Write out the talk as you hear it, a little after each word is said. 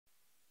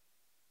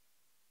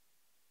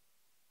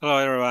Hello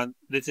everyone,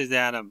 this is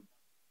Adam.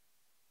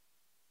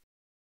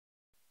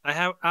 I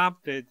have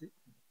updated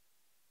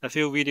a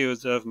few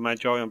videos of my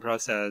drawing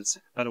process,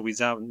 but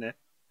without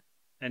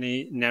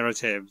any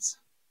narratives.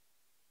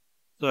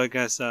 So I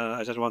guess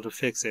I just want to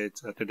fix it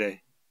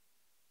today.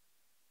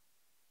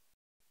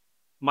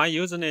 My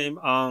username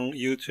on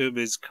YouTube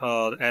is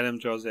called Adam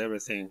Draws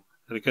Everything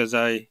because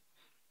I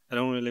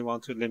don't really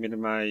want to limit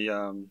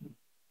my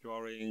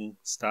drawing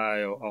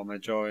style or my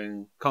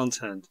drawing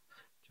content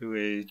to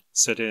a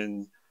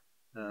certain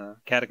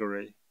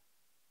category.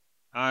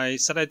 I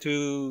started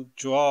to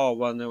draw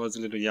when I was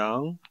a little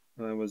young,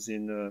 when I was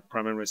in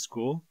primary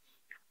school.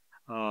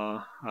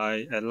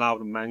 I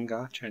loved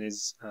manga,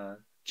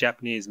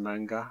 Japanese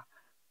manga,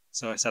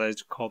 so I started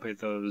to copy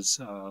those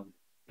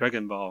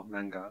Dragon Ball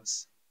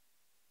mangas.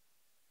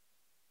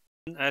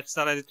 I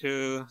started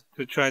to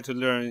try to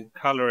learn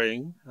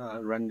coloring,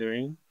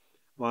 rendering,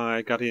 when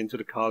I got into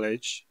the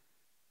college.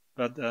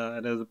 But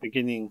at the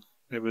beginning,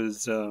 it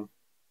was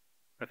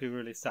I feel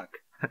really suck.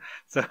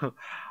 So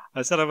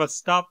I sort of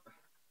stopped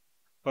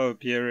for a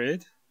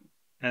period,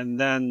 and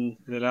then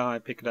I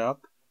picked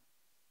up.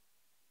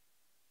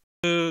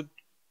 To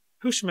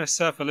push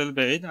myself a little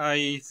bit,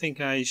 I think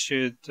I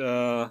should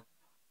do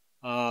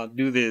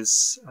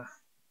this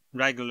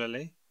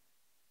regularly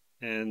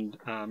and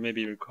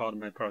maybe record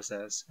my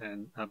process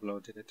and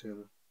upload it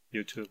to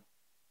YouTube.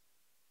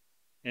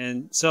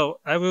 And so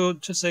I will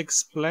just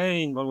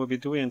explain what we'll be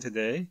doing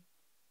today.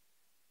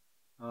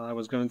 I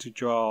was going to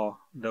draw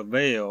the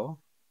veil,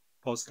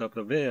 post of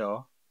the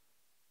veil.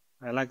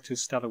 I like to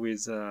start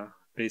with a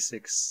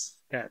basic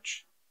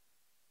sketch.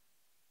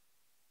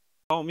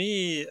 For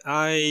me,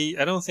 I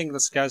don't think the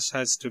sketch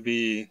has to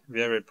be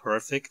very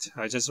perfect.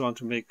 I just want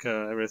to make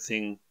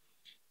everything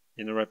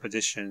in the right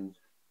position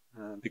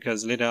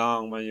because later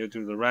on when you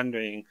do the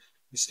rendering,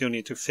 you still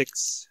need to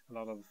fix a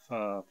lot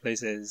of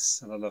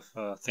places, a lot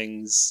of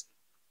things.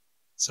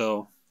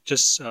 So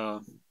just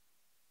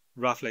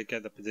roughly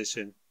get the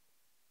position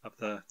of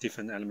the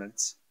different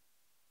elements.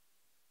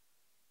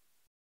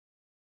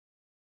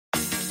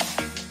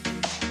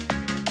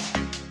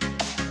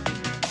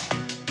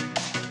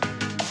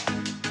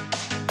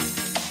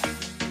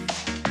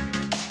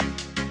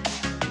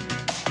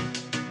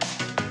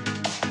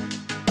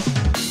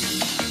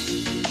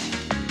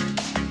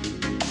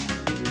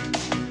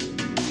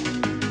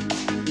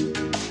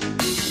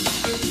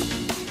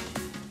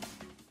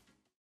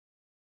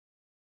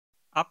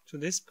 Up to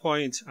this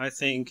point, I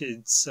think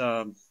it's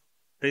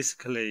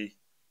basically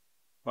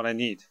what I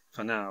need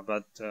for now.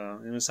 But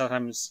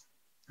sometimes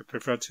I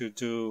prefer to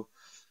do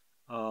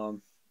a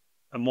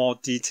more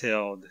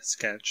detailed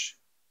sketch.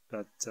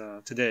 But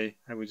today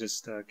I will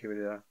just give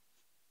it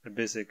a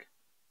basic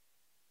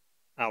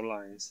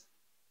outlines.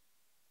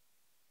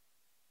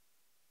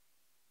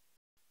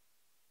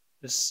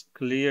 Just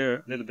clear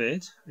a little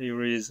bit,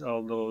 erase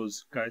all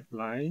those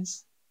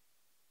guidelines.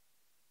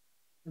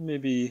 And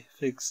maybe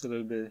fix a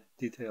little bit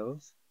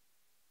details.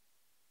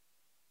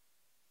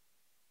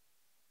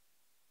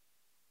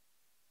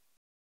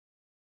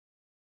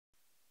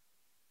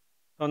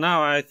 So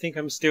now I think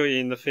I'm still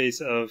in the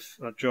phase of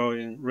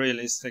drawing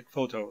realistic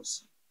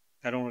photos.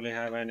 I don't really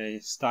have any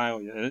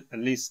style yet, at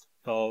least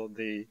for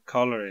the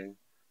coloring.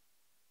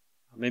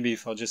 Maybe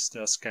for just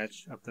a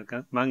sketch of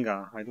the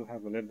manga, I do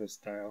have a little bit of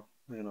style,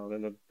 a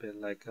little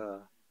bit like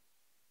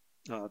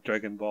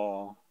Dragon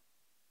Ball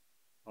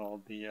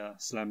or the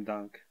Slam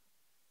Dunk,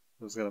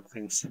 those kind of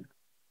things.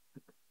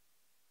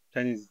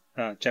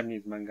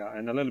 Japanese manga,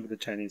 and a little bit of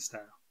Chinese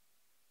style.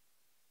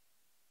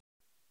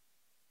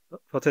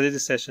 For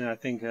today's session, I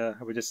think I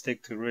will just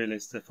stick to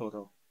realistic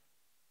photo.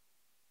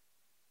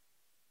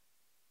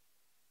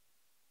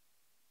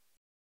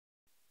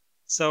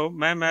 So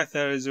my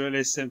method is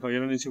really simple. You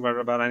don't need to worry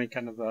about any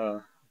kind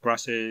of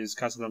brushes,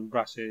 custom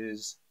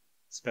brushes,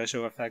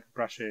 special effect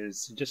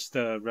brushes. Just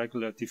a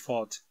regular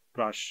default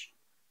brush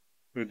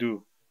will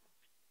do.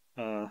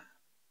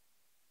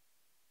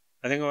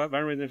 I think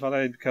one reason for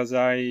that is because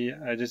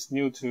I just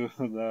new to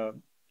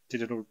the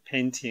digital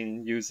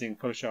painting using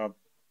Photoshop.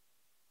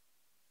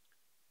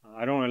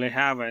 I don't really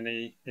have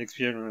any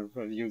experience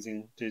of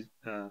using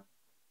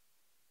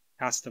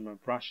custom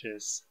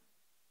brushes.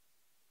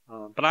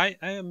 But I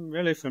am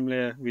really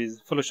familiar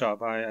with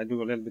Photoshop. I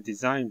do a little bit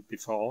design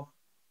before,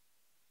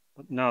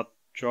 but not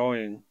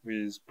drawing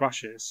with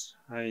brushes.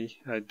 I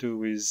do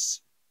with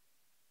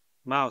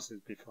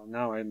mouses before.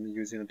 Now I'm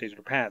using a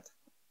digital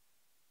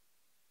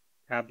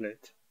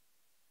tablet.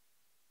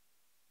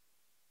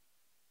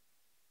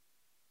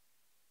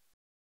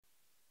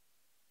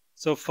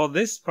 So for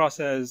this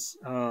process,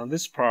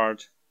 this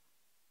part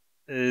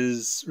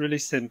is really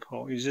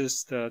simple. You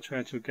just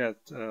try to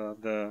get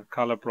the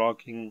color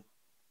blocking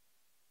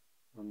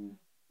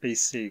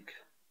basic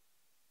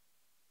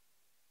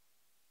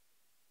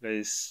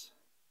place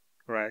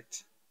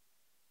correct.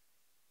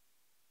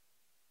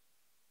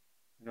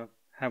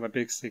 Have a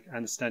basic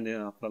understanding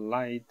of the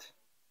light,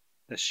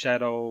 the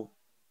shadow,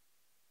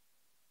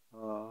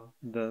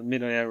 the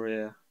middle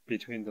area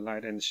between the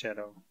light and the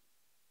shadow.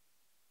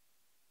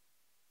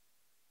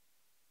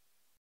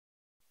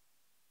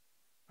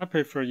 I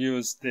prefer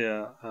use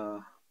the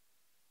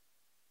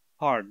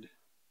hard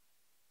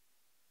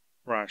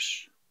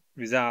brush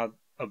without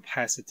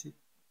opacity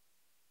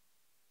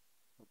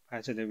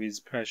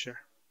with pressure,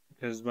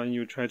 because when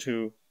you try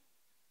to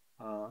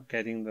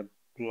get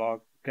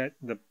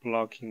the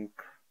blocking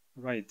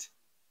right,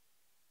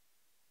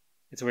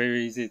 it's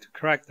very easy to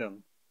correct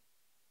them.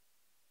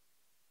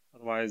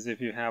 Otherwise,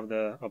 if you have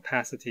the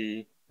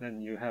opacity,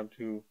 then you have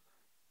to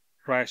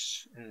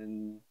crash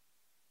and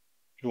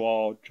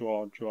draw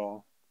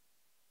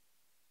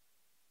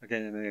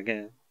again and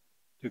again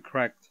to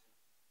correct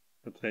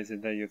the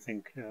places that you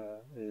think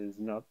is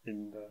not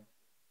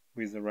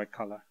with the right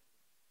color.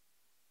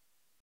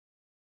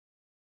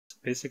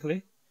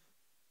 Basically,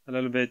 a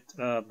little bit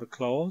of the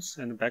clothes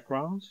and the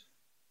background,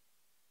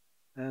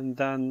 and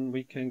then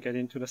we can get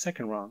into the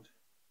second round.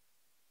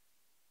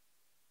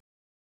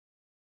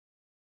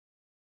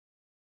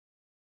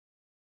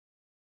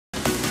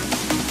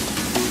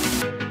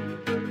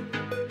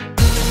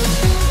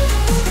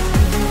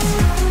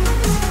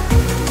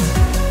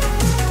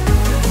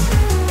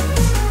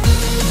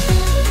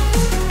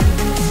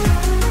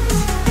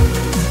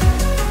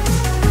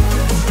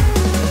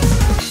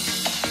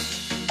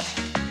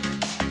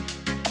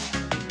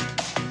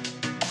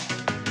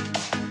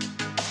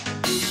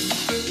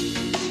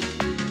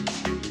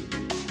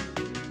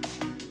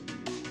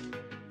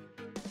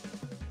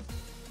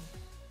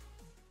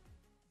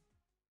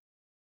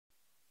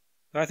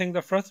 I think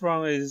the first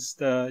round is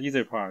the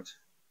easy part.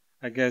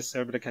 I guess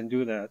everybody can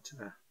do that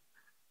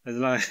as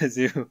long as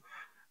you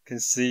can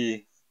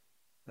see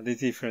the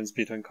difference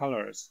between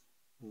colors.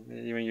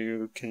 Even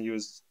you can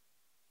use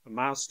a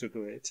mouse to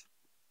do it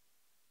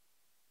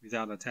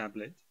without a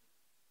tablet.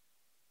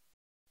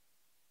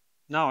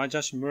 Now I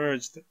just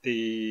merged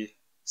the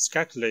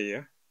sketch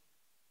layer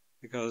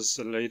because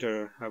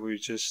later I will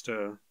just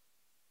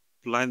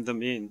blend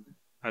them in.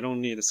 I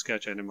don't need a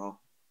sketch anymore.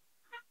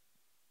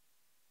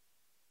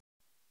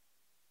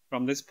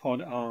 From this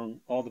point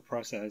on, all the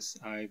process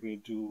I will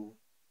do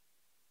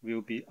will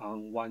be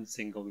on one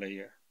single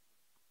layer.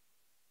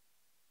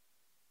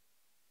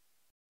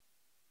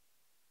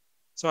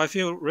 So I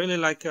feel really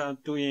like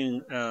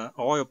doing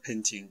oil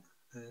painting.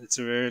 It's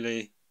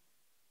really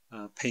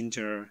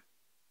painter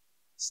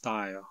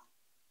style.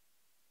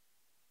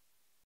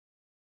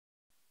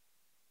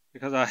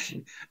 Because I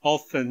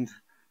often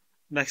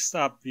mix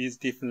up these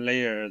different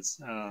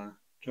layers,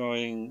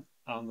 drawing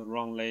on the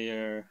wrong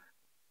layer.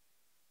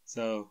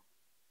 So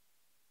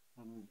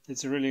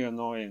it's really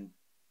annoying.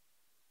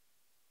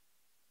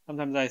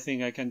 Sometimes I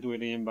think I can do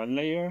it in one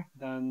layer,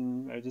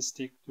 then I just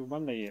stick to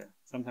one layer.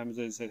 Sometimes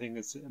I think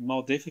it's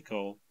more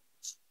difficult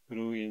to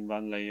do in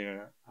one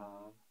layer.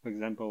 For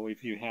example,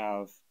 if you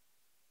have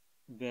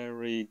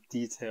very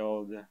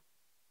detailed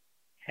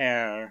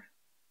hair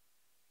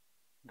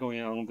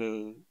going on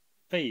the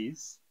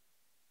face,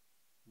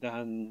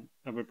 then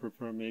I would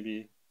prefer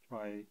maybe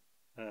try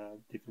a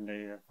different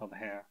layer for the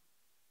hair.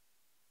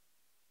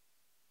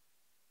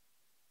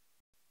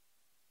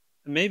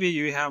 Maybe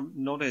you have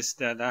noticed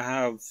that I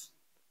have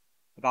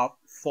about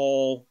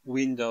 4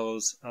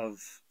 windows of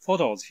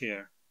photos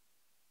here.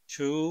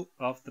 2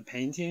 of the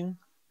painting,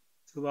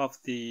 2 of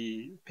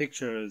the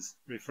pictures,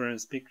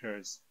 reference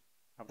pictures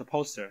of the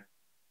poster,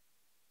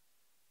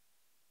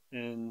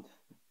 and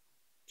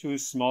 2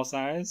 small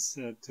size,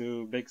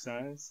 2 big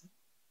size,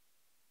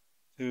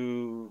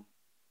 2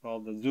 for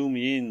the zoom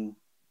in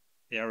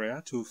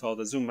area, 2 for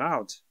the zoom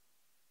out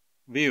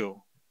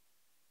view.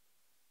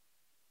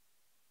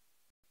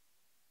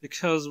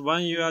 Because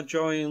when you are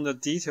drawing the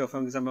detail,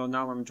 for example,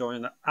 now I'm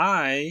drawing the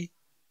eye,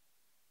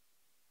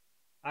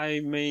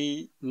 I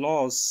may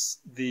lose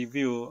the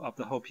view of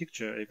the whole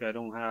picture if I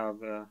don't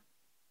have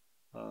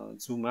a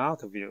zoom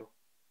out view.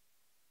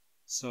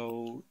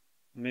 So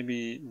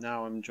maybe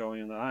now I'm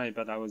drawing the eye,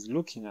 but I was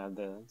looking at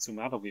the zoom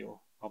out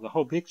view of the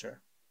whole picture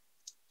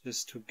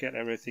just to get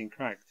everything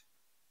correct.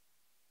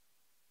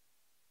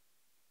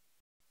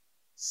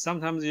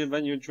 Sometimes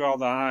when you draw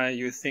the eye,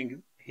 you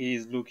think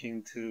he's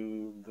looking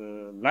to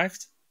the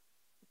left,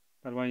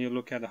 but when you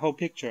look at the whole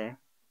picture,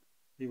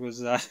 he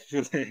was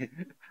actually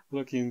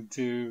looking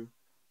to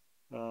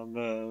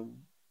the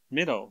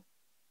middle.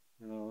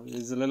 You know,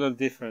 it's a little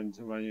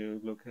different when you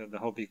look at the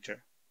whole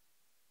picture.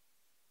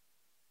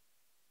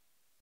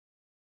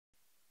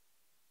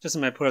 Just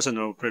my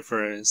personal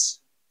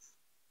preference.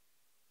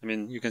 I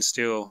mean, you can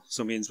still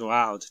zoom in, zoom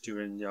out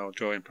during your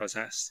drawing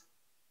process.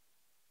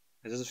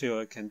 I just feel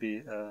it can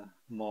be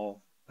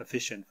more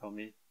efficient for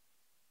me.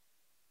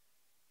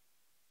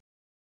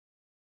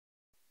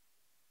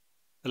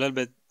 A little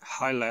bit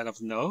highlight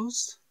of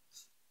nose,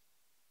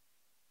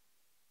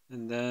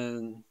 and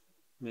then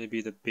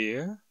maybe the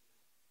beard.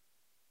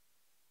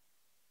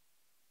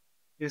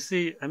 You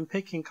see, I'm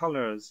picking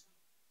colors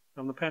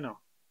from the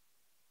panel.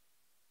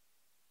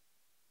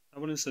 I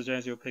wouldn't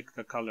suggest you pick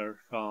the color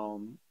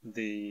from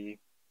the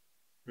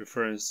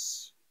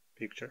reference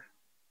picture,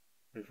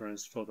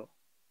 reference photo.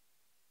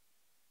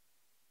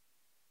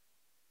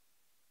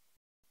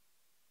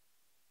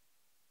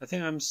 I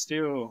think I'm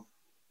still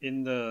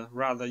in the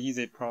rather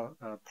easy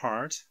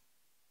part,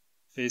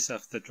 phase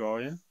of the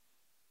drawing.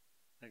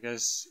 I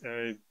guess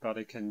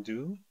everybody can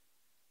do.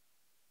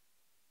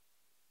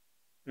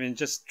 I mean,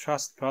 just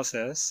trust the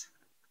process.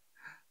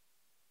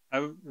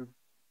 I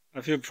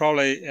feel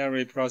probably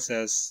every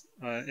process,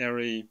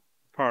 every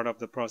part of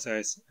the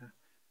process,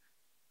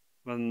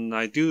 when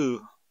I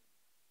do,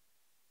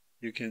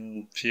 you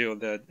can feel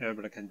that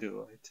everybody can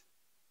do it.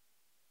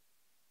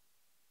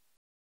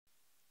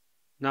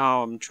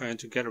 Now I'm trying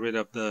to get rid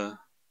of the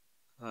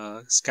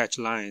sketch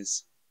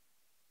lines.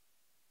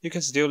 You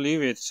can still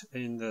leave it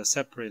in the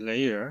separate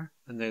layer,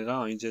 and later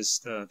on you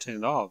just turn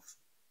it off.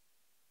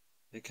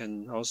 You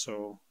can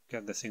also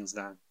get the things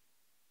done.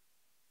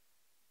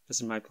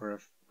 This is my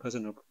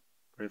personal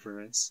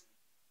preference.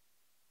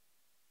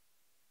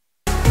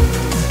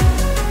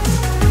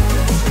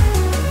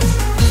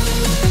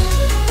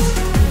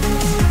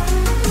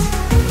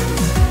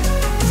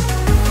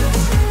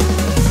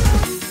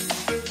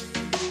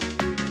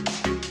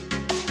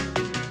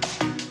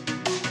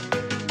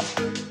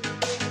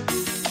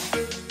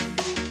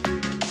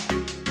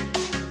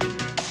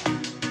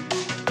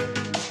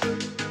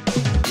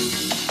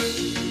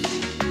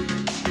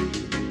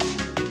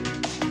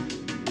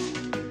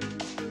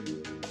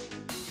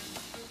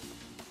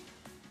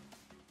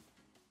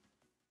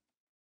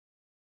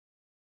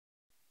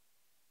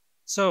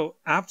 So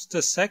after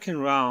the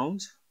second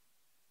round,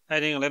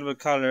 adding a little bit of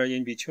color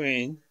in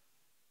between,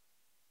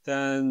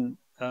 then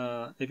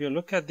if you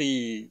look at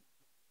the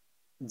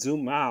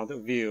zoom out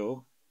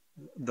view,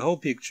 the whole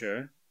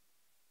picture,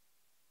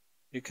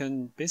 you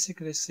can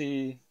basically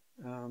see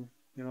a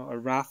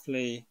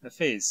roughly a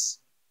face,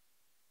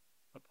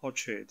 a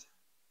portrait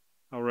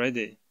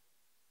already.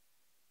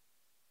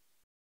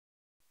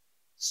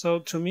 So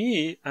to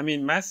me, I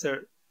mean,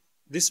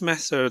 this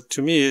method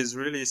to me is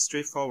really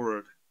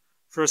straightforward.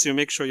 First, you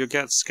make sure you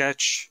get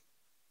sketch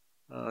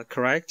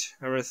correct,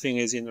 everything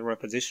is in the right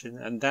position,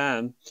 and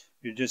then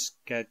you just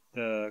get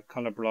the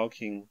color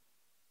blocking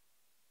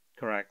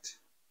correct.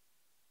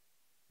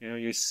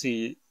 You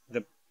see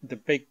the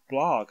big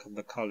block of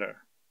the color.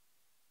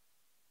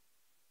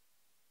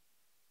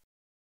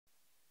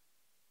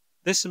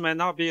 This might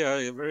not be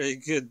a very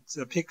good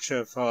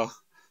picture for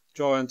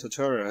drawing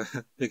tutorial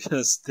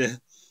because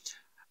the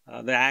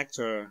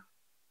actor,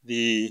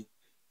 the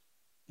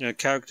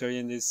character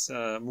in this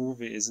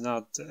movie is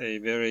not a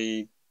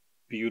very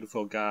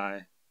beautiful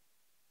guy.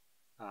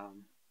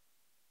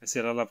 I see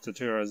a lot of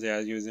tutorials, they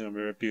are using a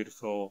very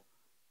beautiful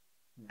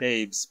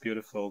babes,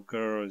 beautiful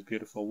girls,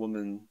 beautiful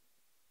women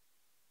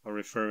for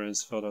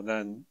reference photo.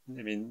 Then,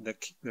 I mean,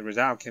 the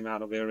result came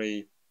out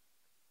very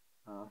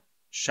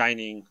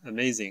shining,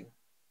 amazing.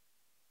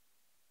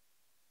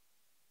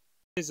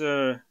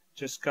 Fraser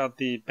just got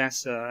the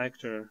best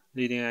actor,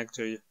 leading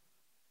actor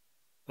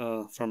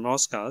from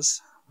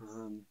Oscars.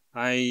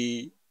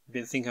 I've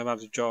been thinking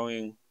about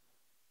drawing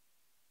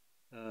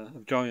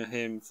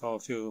him for a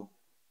few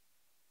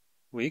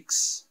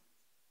weeks,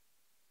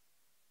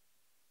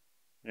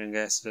 and I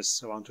guess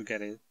just want to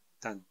get it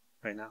done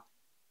right now.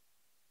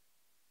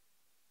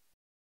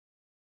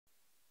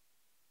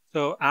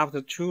 So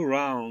after 2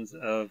 rounds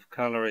of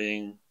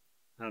coloring,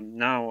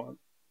 now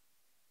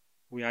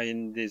we are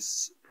in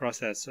this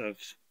process of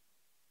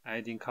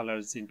adding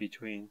colors in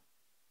between.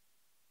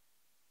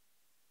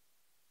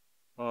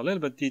 A little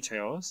bit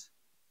details.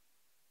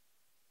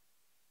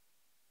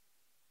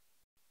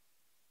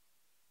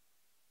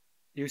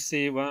 You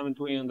see when I'm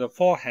doing the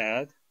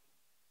forehead,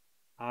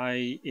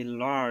 I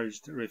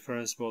enlarged the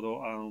reference photo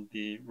on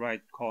the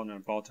right corner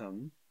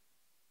bottom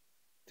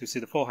to see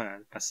the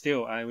forehead, but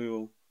still I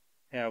will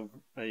have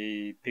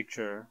a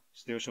picture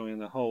still showing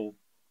the whole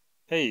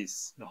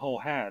face, the whole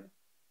head.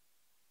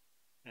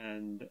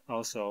 And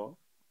also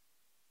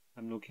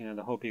I'm looking at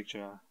the whole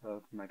picture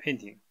of my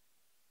painting.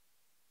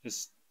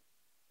 Just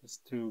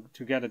to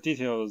get the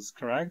details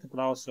correct, but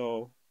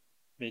also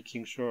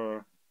making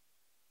sure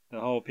the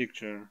whole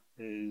picture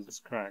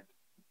is correct.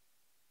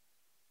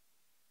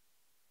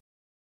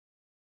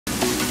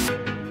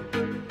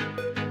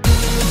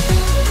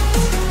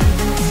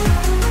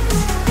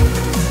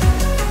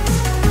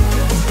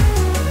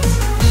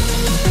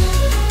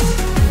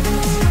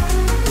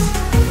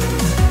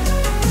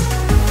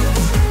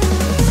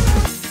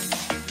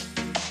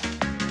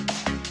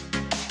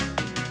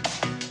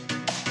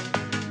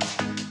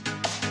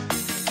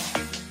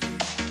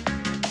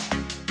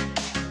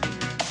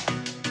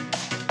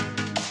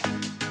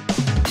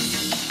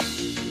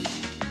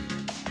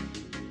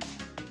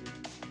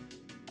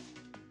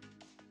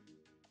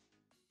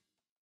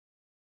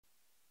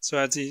 So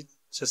I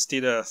just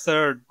did a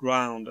 3rd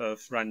round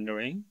of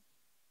rendering.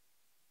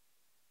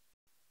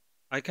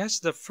 I guess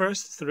the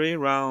first 3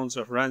 rounds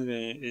of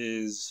rendering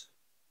is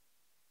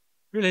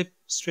really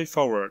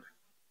straightforward.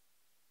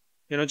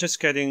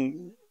 Just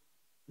getting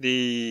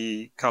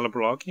the color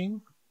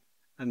blocking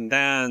and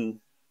then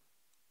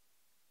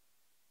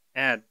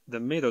add the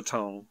middle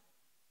tone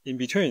in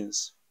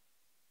betweens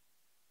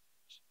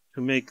to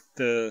make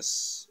the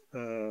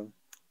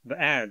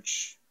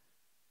edge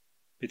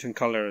between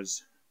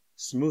colors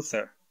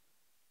smoother.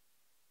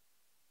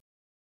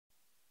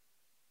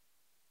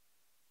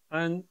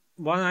 And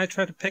when I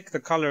try to pick the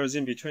colors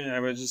in between, I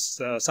will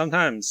just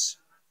sometimes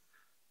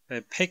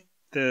I pick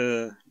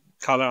the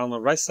color on the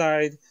right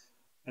side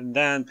and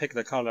then pick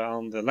the color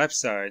on the left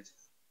side.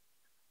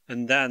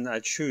 And then I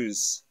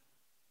choose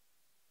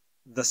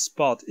the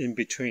spot in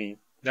between.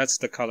 That's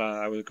the color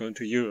I was going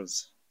to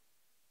use.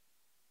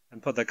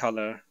 And put the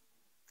color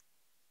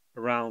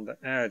around the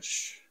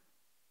edge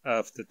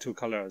of the two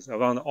colors,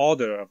 around the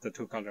order of the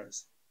two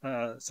colors.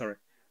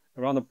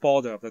 Around the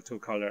border of the two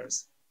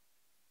colors.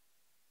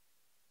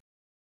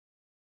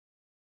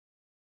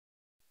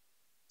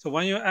 So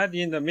when you add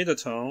in the middle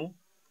tone,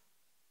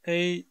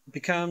 it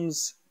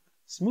becomes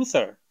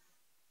smoother.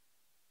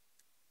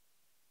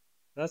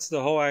 That's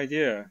the whole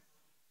idea.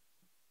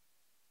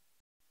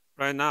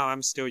 Right now,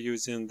 I'm still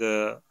using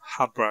the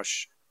hot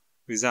brush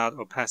without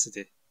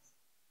opacity.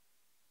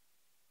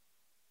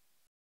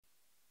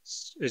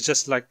 It's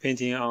just like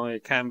painting on a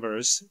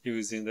canvas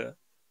using the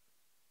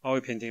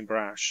oil painting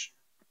brush.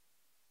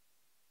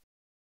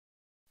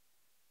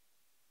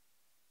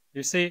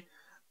 You see,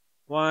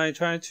 when I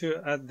try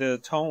to add the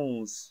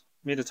tones,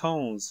 mid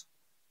tones,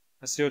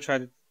 I still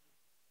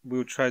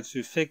will try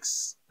to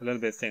fix a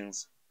little bit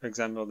things. For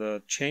example,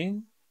 the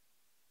chain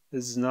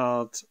is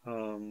not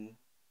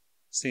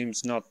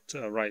seems not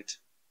right.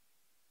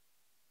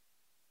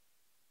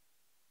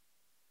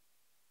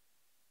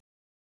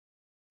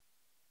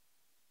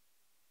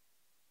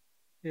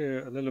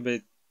 Here a little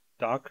bit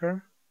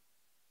darker,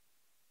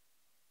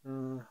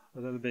 a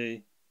little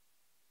bit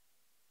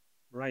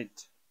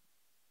right.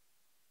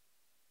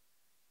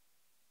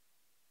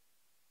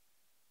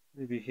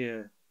 Maybe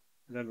here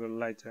a little bit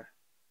lighter.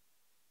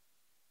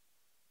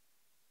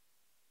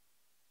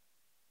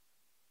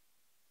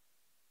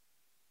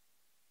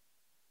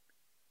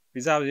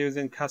 Without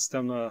using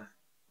custom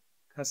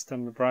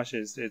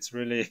brushes, it's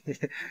really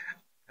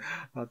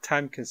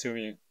time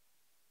consuming.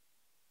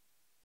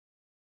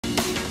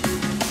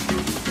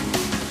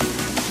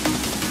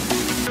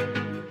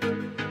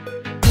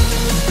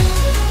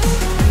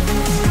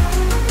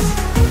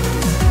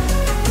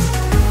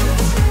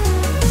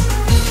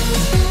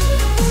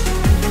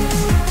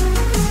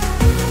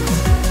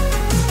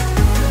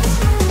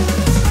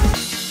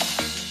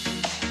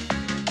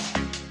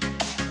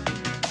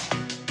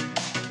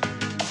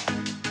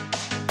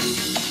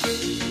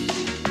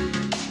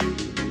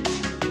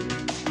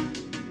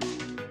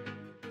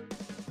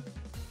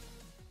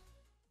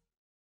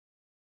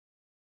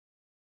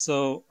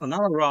 So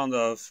another round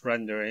of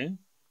rendering,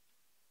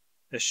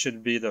 it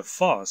should be the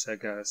false, I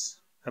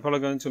guess. I'm probably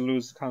going to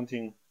lose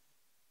counting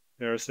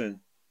very soon.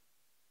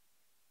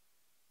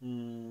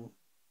 I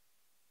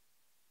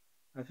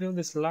feel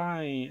this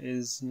line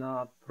is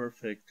not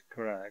perfect,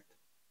 correct.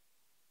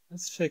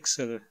 Let's fix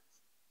it.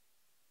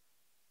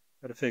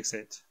 Gotta fix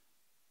it.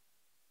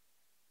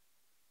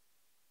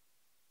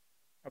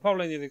 I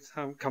probably need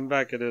to come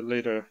back at it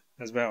later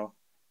as well.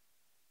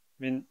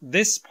 I mean,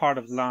 this part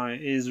of the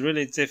line is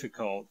really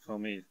difficult for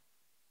me.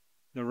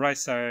 The right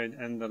side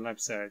and the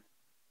left side.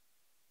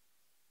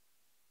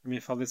 I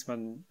mean, for this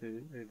one,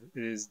 it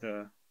is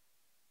the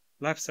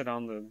left side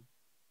on the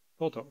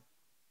photo.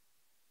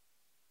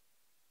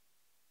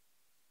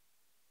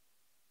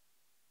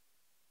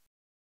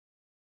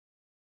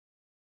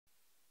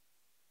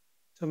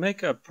 To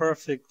make a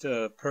perfect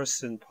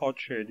person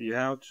portrait, you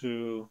have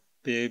to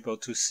be able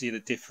to see the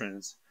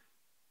difference.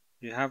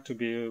 You have to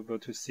be able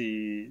to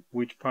see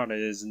which part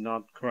is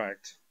not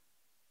correct.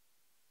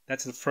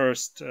 That's the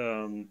first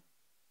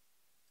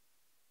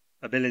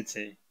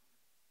ability,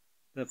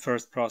 the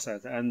first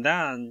process. And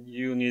then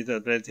you need the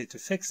ability to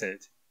fix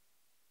it.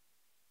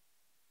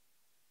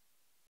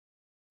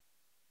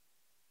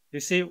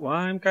 You see, when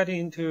I'm getting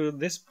into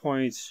this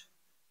point,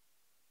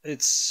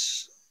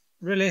 it's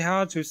really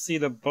hard to see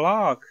the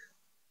block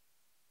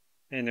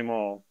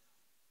anymore.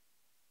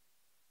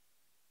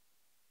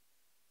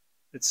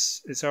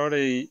 It's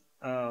already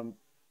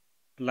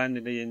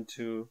blended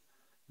into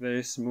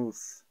very smooth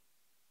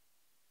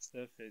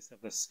surface of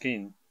the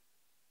skin.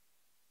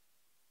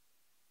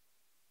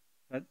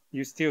 But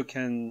you still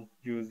can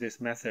use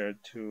this method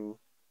to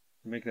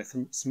make it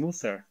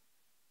smoother.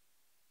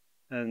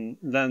 And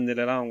then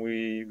later on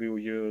we will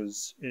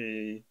use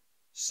a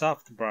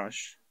soft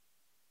brush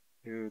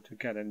to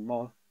get it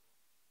more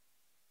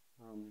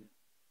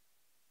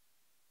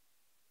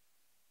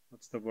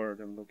what's the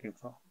word I'm looking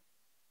for?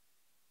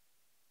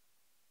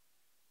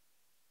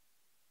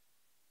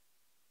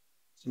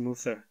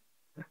 Smoother,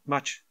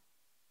 much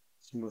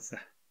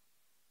smoother.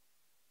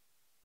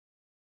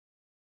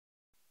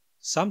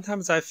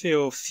 Sometimes I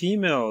feel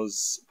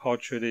females'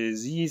 portrait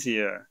is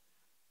easier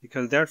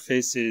because their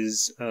face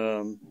is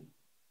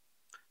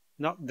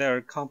not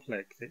very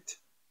complicated.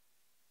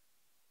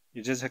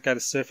 You just get a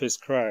surface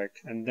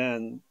crack and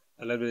then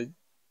a little bit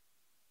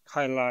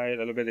highlight, a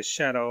little bit of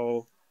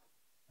shadow,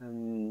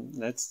 and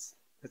that's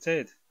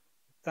it.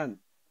 Done.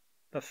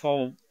 But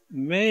for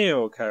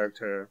male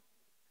character,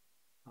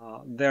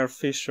 their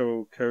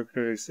facial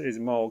character is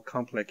more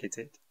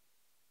complicated.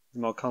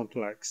 more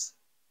complex.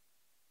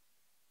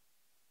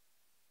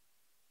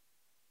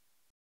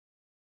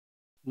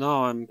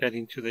 Now I'm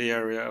getting to the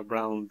area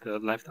around the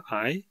left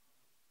eye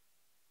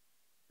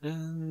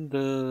and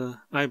the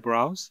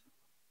eyebrow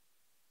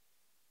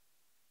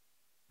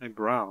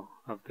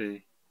of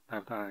the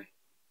left eye.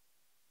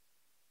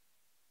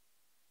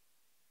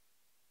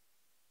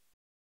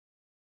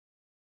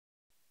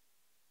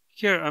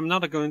 Here, I'm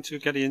not going to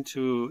get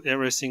into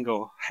every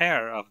single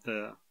hair of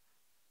the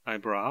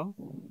eyebrow,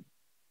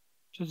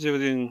 just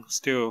using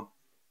still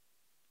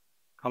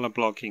color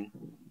blocking.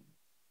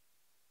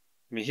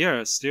 I mean,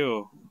 here,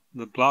 still,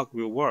 the block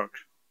will work.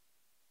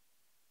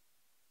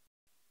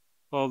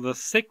 For the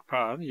thick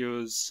part,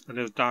 use a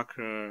little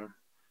darker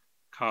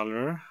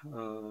color.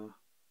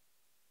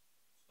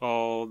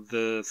 For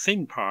the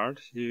thin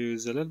part,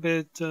 use a little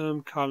bit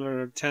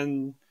color,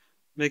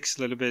 mix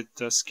a little bit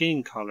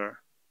skin color.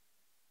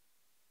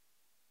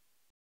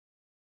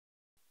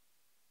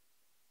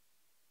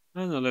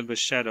 And a little bit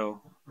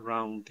shadow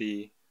around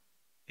the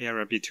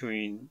area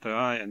between the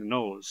eye and the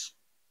nose.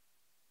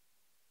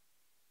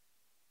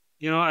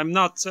 You know, I'm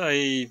not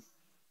a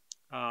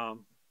art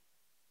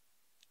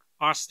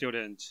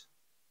student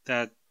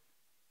that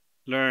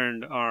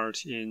learned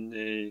art in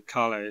a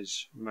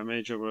college. My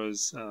major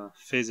was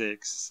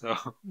physics, so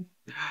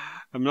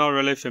I'm not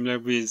really familiar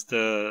with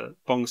the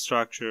bone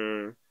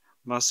structure,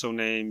 muscle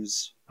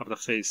names of the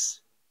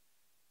face.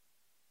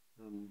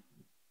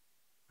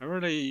 I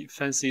really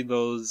fancy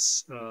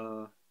those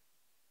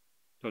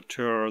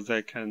auteurs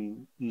that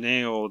can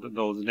nail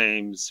those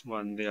names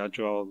when they are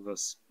draw the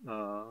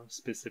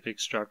specific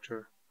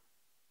structure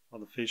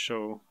of the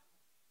facial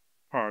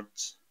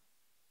parts.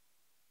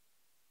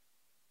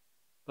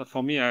 But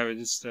for me, I would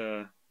just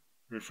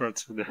refer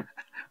to the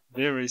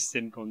very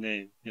simple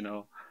name, you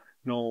know,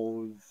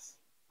 nose,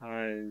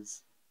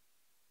 eyes,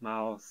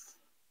 mouth,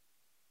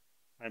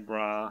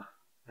 eyebrow,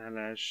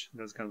 eyelash,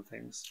 those kind of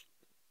things.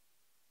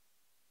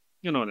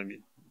 You know what I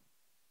mean.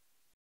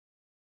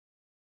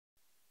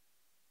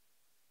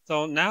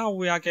 So now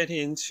we are getting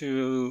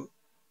into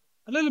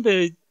a little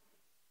bit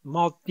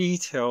more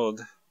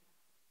detailed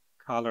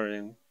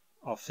coloring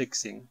or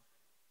fixing.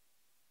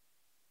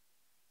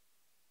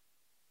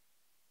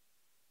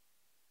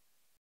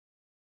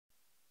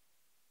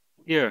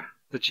 Here,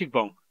 the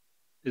cheekbone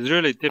is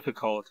really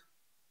difficult.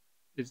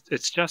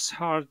 It's just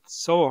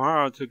so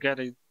hard to get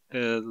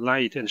the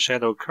light and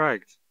shadow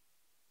correct.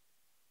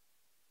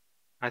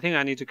 I think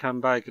I need to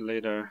come back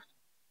later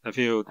a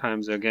few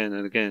times again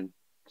and again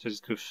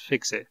just to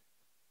fix it.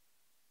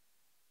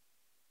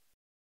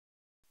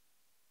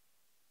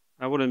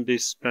 I wouldn't be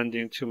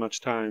spending too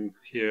much time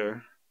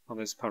here on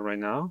this part right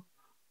now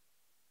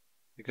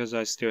because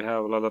I still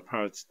have a lot of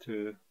parts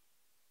to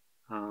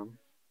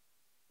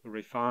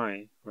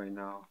refine right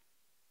now.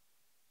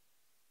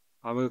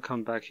 I will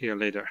come back here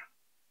later.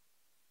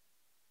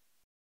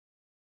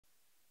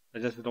 I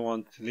just don't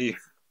want to leave.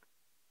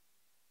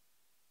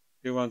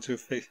 You want to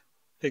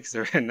fix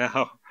it right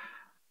now,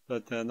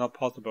 but not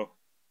possible.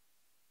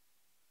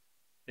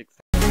 Fix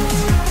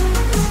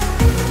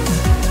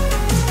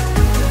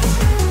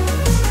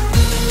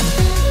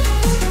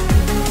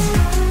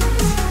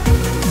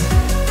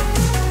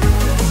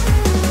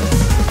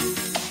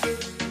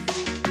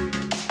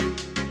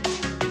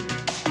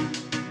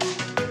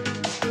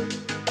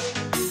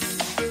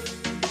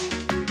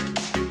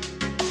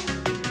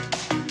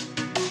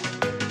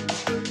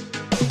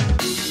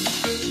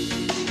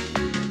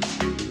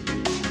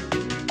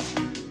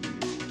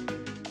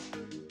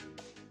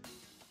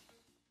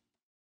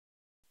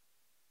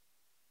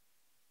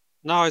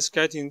Now it's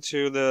getting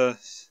to the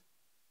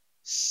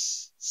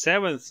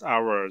 7th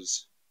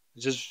hours.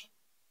 Just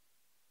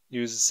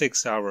use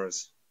 6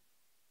 hours.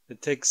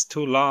 It takes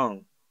too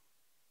long.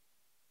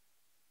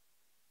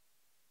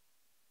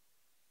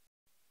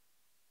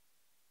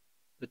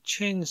 The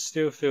chin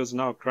still feels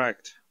not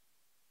correct.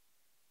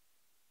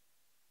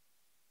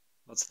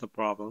 What's the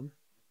problem?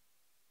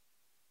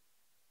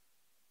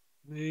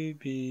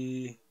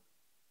 Maybe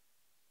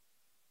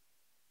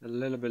a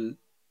little bit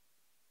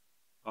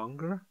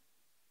longer?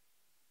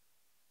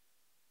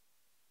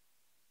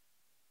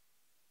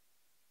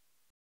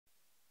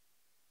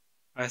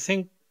 I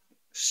think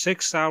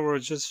 6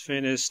 hours just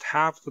finished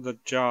half of the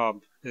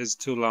job is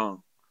too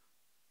long.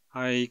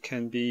 I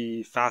can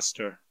be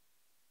faster,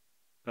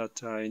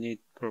 but I need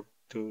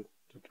to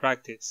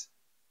practice.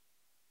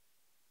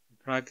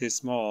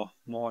 Practice more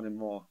and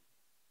more.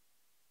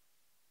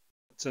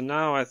 So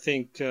now I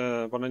think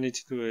what I need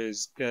to do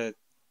is get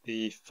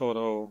the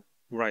photo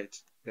right,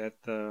 get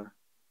the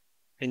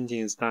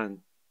paintings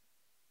done.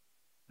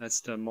 That's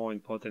the more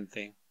important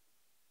thing.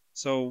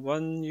 So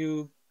when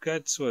you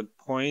get to a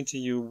point,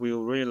 you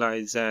will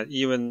realize that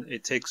even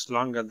it takes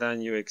longer than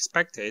you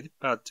expected,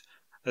 but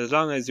as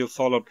long as you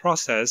follow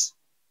process,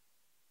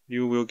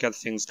 you will get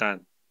things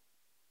done.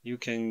 You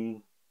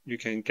can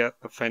get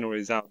the final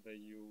result that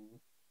you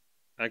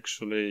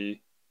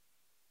actually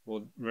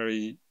would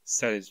very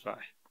satisfy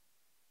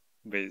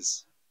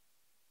with.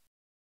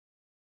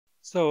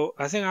 So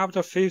I think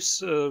after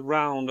fifth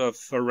round of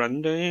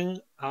rendering,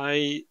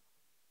 I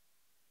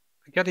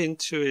get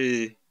into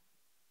a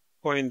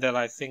point that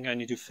I think I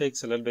need to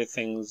fix a little bit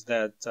things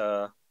that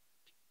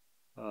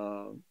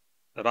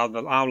about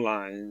the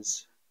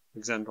outlines. For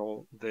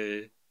example,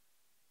 the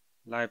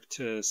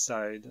left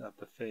side of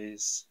the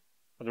face,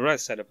 or the right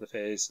side of the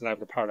face,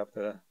 left part of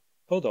the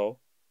photo,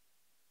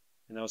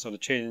 and also the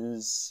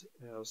chins,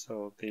 and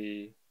also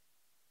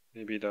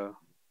maybe the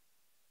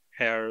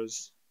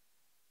hairs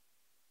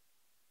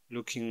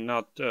looking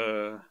not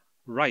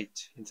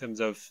right in terms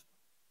of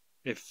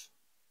if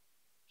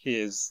he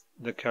is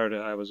the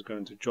character I was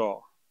going to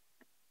draw.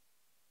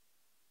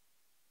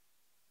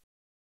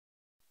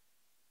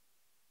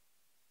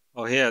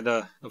 Oh, here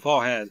the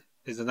forehead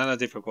is another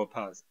difficult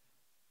part.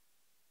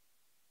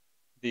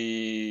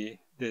 The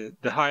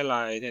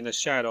highlight and the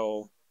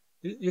shadow,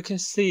 you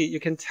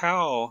can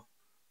tell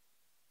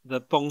the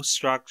bone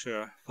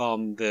structure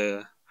from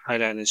the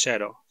highlight and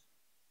shadow.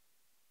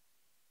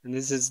 And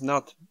this is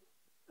not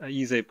an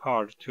easy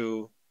part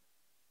to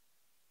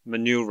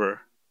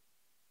maneuver.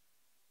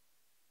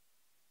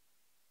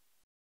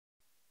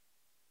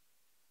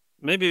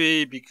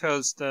 Maybe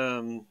because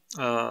the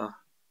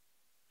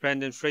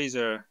Brandon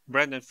Fraser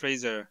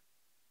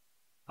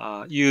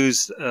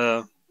used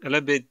a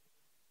little bit.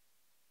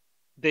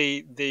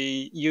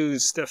 They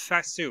used a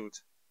fat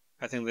suit.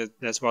 I think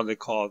that's what they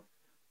called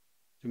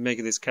to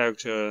make this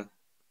character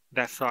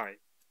that fat.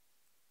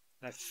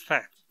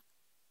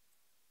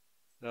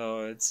 So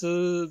it's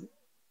a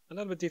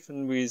little bit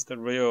different with the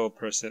real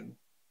person.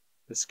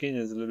 The skin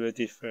is a little bit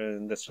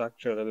different, the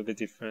structure a little bit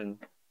different.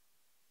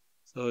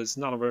 So it's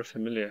not very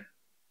familiar.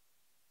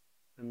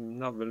 I'm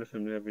not really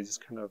familiar with this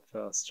kind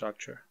of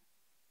structure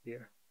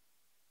here.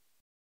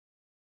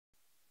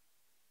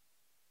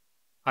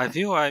 I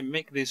feel I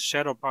make this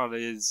shadow part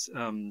is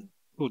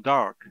too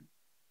dark.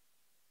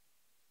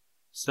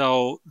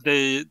 So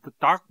the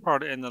dark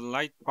part and the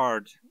light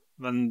part,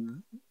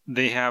 when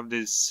they have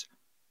this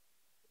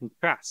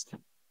contrast,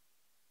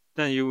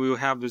 then you will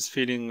have this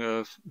feeling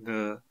of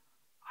the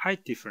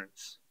height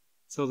difference.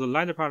 So the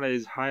lighter part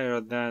is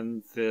higher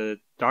than the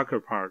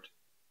darker part.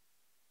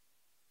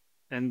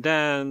 And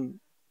then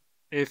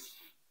if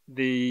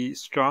the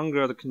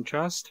stronger the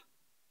contrast,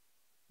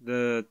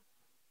 the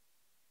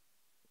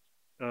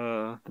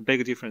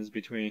big difference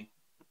between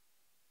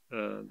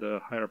the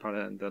higher part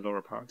and the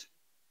lower part.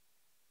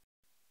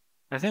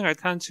 I think I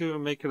tend to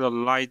make it a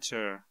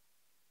lighter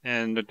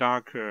and the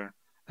darker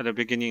at the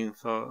beginning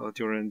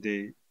during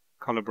the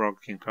color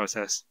blocking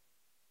process,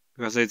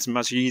 because it's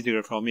much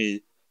easier for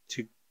me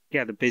to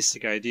get a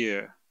basic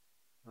idea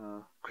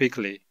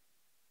quickly.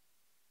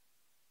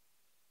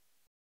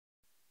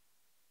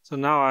 So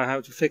now I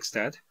have to fix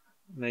that,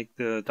 make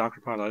the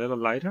darker part a little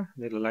lighter,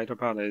 the lighter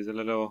part is a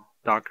little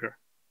darker,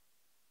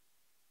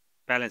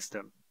 balance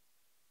them.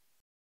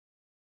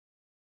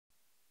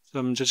 So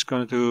I'm just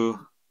going to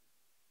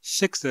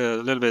fix a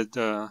little bit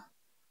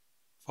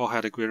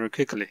forehead very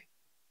quickly.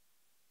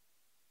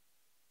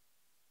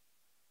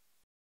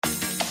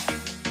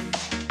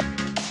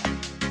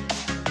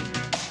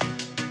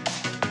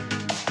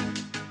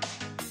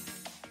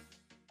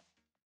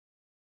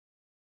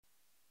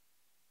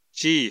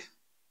 Gee,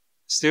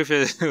 still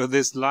feel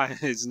this line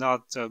is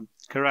not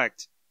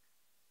correct.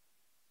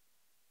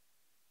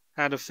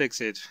 How to fix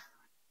it?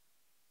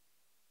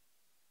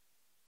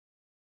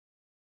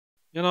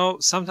 You know,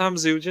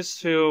 sometimes you just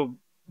feel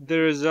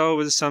there is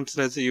always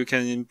something that you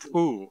can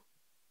improve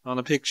on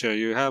a picture.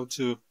 You have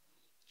to,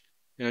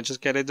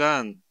 just get it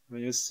done.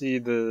 When you see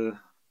the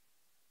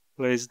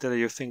place that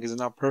you think is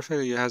not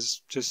perfect, you have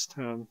to just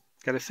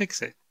gotta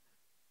fix it.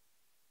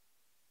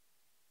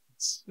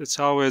 It's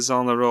always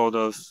on the road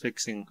of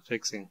fixing.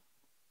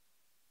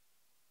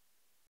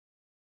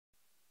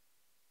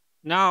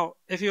 Now,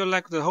 if you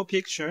like the whole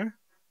picture,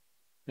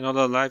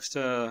 the left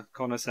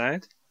corner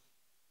side,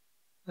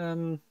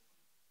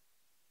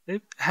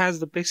 it has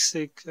the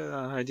basic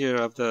idea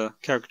of the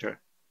character.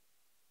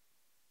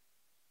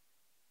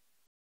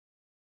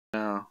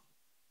 Now,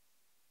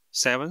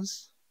 7,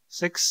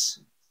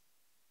 6,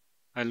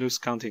 I lose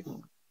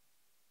counting.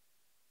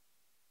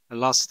 I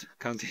lost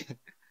counting.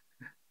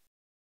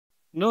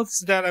 Notice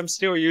that I'm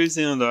still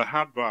using the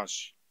hard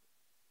brush.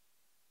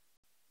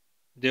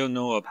 Still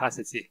no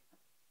opacity.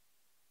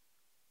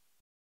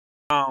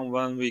 Now,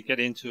 when we get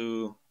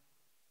into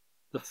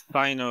the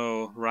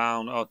final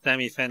round or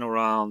semi-final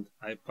round,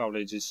 I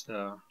probably just,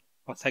 or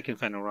second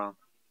final round,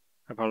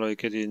 I probably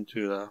get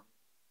into the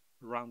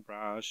round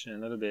brush and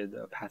a little bit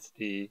of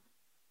opacity,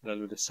 a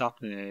little bit of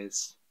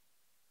softness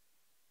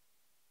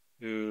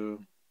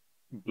to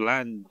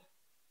blend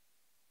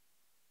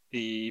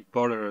the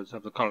borders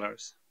of the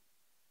colors.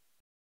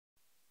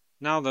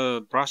 Now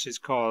the brush is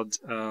called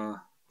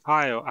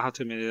Tile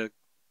Automated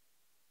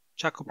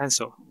Charcoal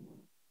Pencil.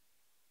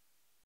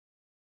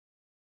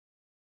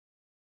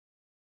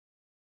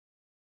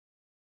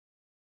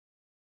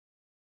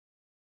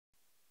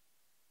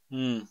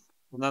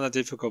 Another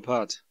difficult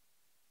part.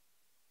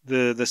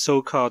 The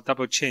so-called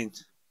double chin.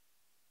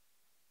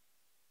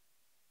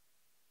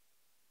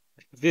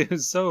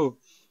 feels so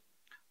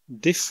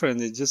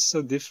different. It's just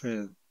so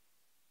different.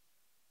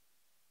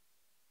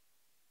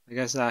 I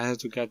guess I have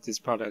to get this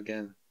product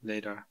again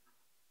later.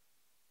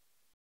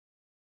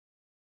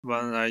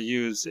 When I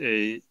use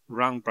a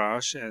round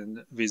brush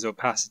and with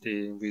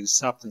opacity, with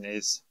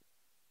softness,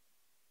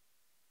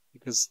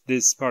 because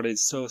this part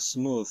is so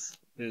smooth,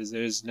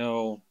 there's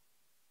no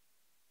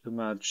too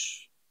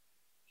much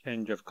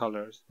change of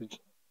colors.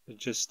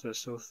 It's just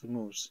so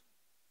smooth.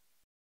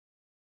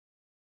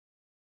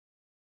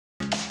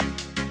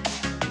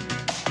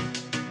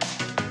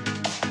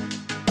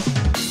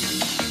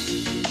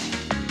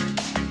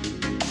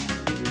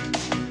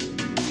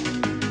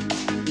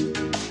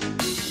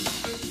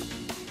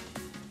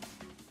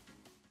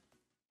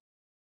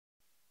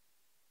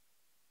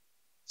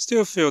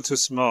 Still feel too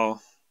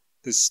small,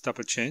 this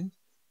double chin.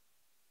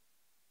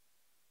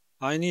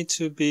 I need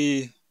to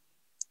be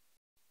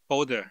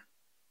bolder,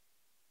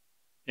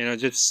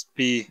 just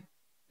be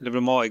a little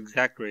bit more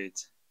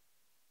exaggerate.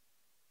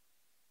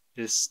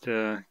 Just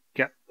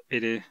get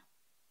it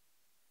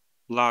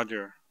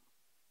larger.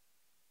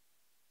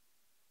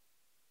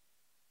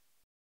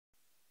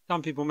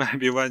 Some people might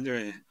be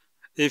wondering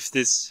if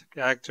this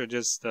actor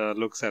just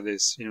looks at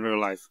this in real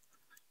life.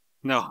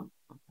 No.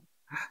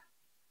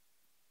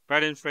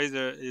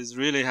 Fraser is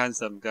really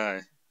handsome guy.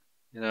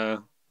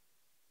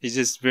 He's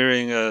just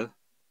wearing a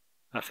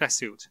fat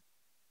suit.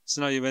 It's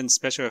not even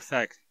special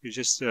effect. He's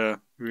just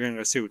wearing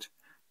a suit.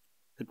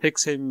 It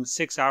takes him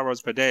 6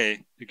 hours per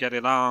day to get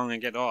it on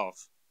and get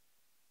off.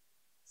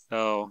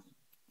 So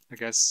I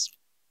guess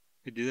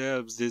he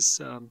deserves this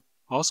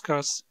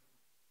Oscars.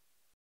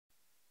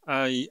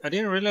 I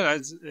didn't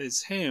realize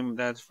it's him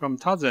that from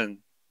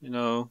Tarzan.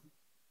 I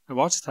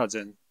watched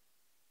Tarzan.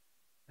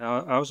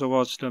 I also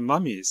watched the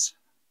Mummies,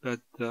 but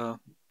I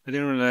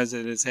didn't realize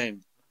it is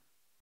him.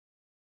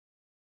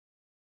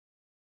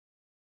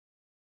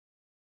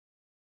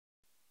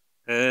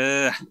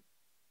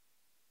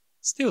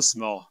 Still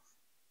small.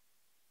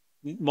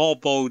 More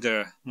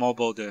bolder.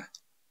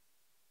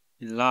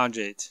 Enlarge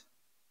it.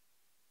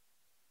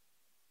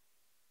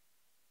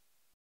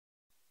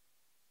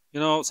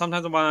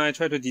 Sometimes when I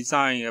try to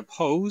design a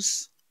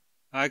pose,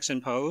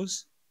 action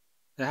pose,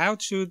 I have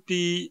to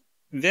be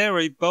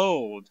very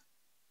bold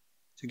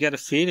to get a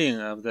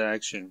feeling of the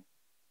action.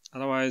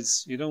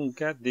 Otherwise, you don't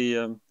get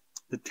the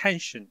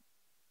tension.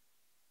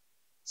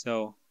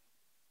 So,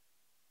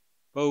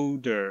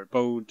 bolder.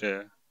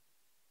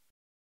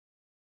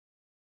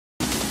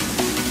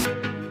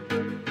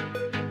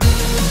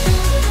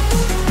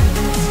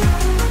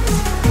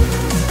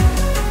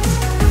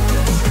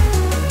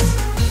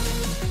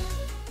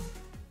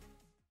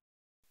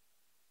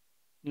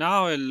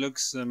 Now it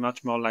looks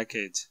much more like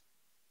it.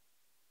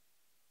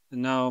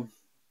 And now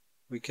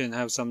we can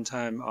have some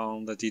time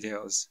on the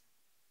details.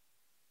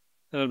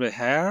 A little bit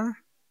hair.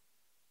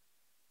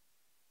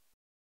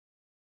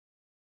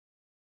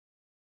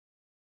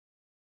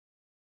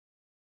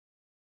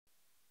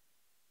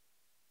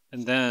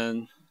 And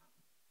then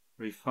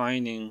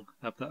refining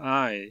of the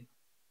eye.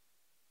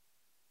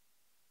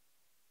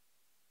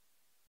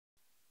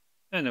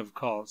 And of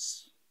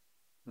course,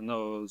 the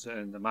nose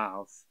and the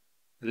mouth.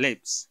 The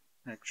lips,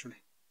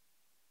 actually.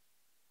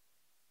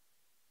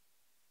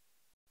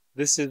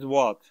 This is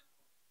what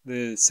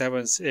the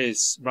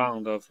 7/8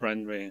 round of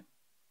rendering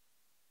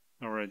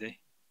already.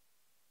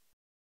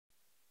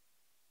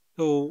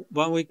 So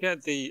when we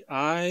get the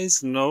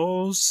eyes,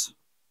 nose,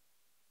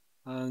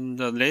 and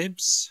the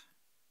lips,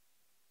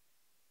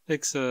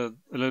 takes a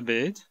little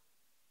bit,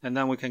 and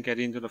then we can get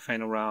into the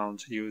final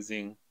round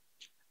using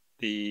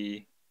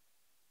the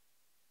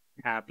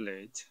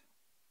tablet,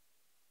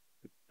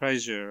 the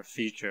pressure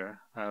feature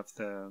of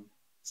the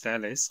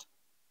stylist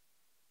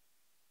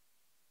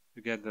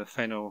to get the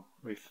final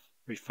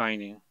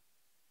refining,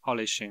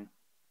 polishing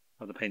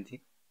of the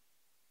painting.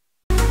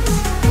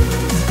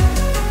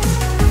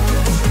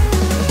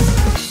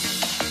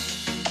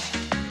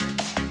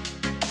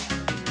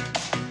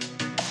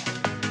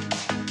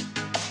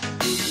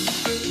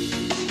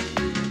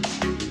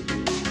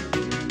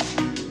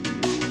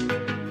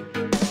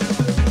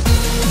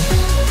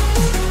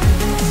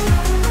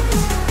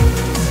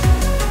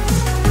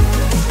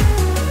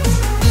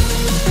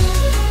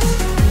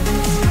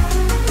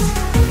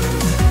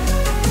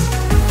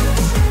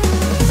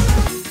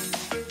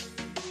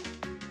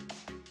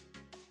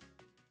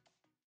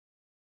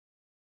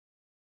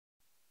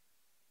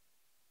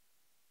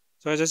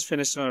 So I just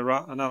finished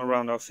another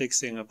round of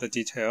fixing of the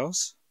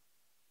details,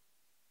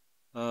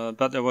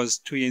 but I was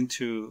too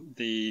into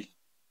the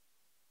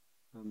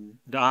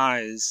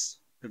eyes,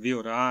 the view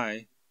of the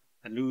eye.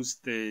 I lose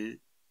the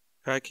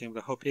tracking of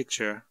the whole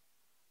picture.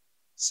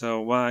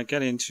 So when I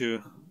get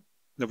into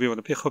the view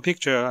of the whole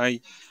picture,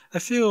 I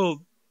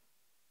feel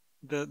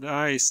the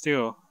eye is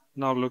still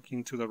not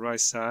looking to the right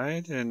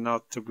side and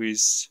not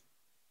with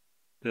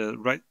the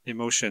right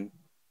emotion.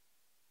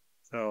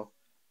 So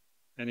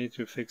I need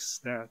to fix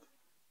that.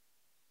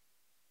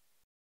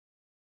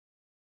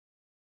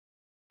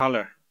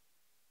 Color.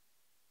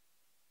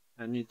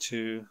 I need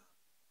to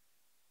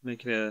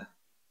make it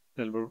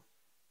the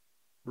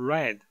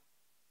red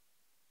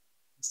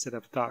instead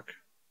of dark,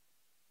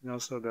 and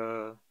also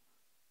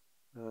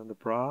the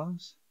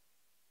browns.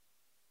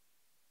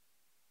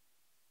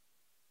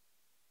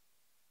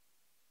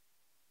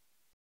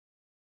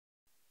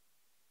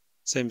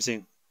 Same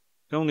thing.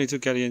 Don't need to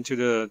get into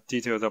the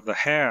details of the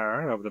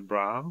hair of the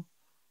brown.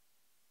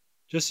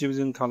 Just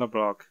using color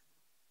block.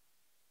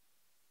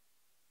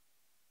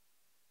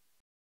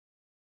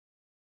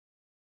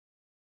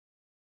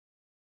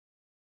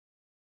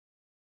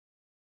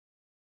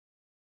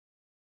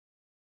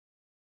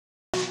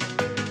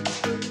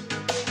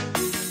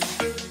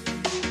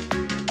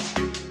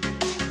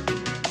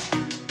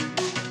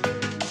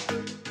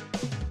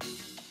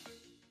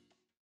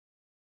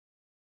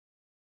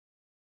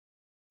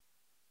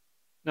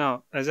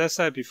 Now, as I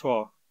said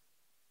before,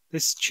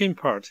 this chin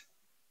part,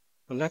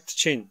 the left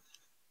chin,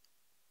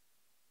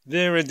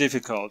 very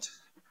difficult.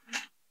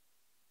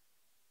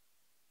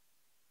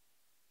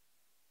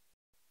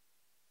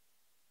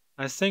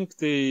 I think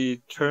the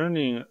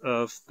turning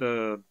of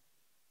the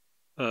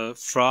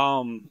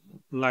from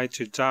light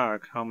to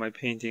dark on my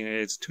painting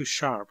is too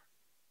sharp.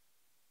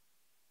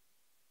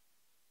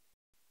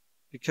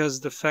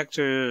 Because the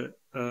factor,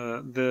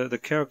 the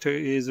character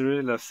is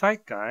really a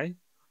fat guy.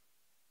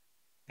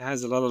 It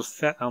has a lot of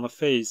fat on the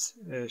face.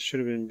 It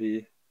shouldn't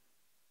be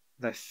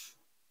that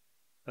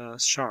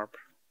sharp.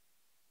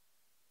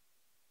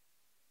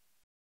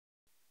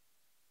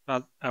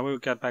 But I will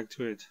get back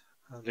to it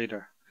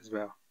later as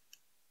well.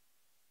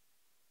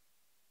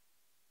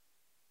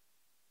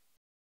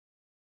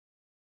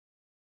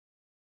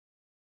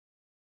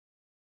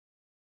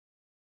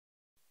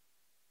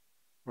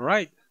 All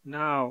right,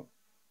 now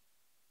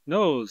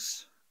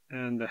nose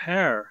and the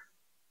hair.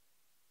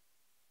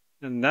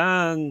 And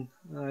then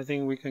I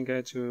think we can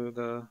get to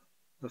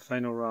the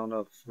final round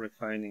of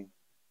refining.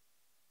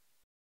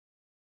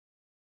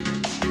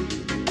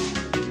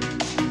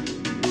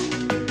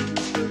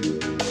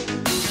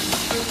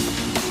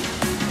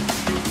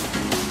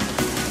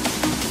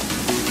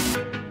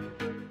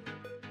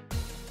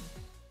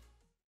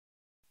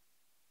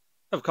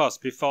 Of course,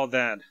 before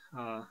that,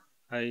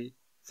 I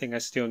think I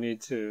still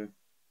need to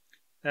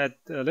add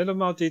a little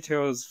more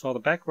details for the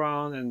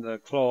background and the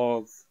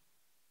clothes.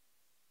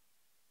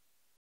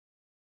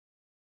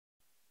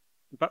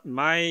 But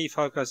my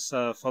focus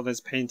for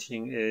this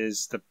painting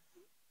is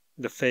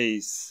the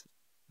face,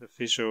 the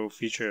facial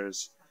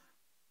features,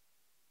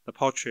 the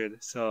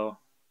portrait. So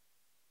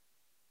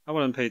I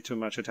wouldn't pay too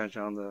much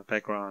attention on the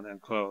background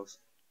and clothes.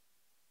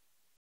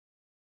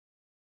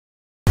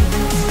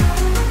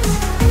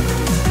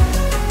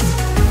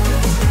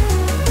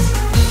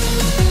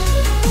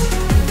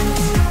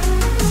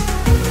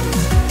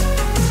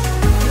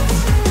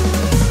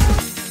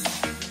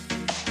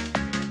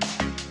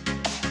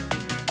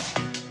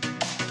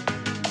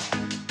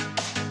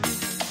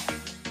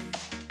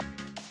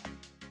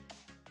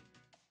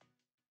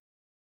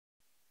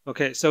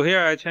 Okay, so here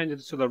I changed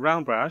it to the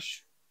round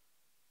brush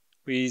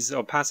with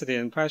opacity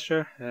and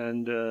pressure,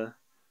 and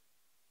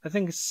I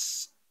think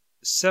it's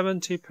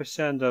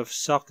 70% of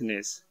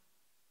softness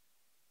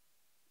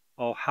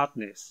or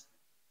hardness.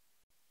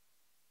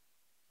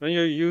 When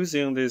you're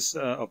using this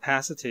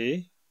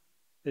opacity,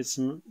 it's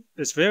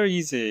very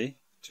easy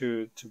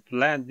to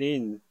blend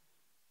in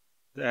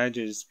the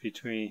edges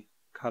between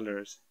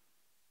colors.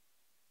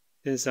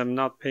 Since I'm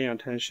not paying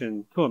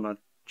attention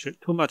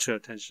too much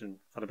attention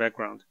for the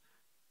background.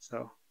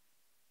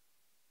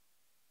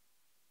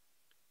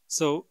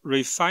 So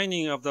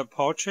refining of the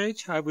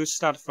portrait, I will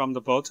start from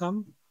the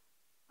bottom.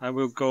 I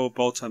will go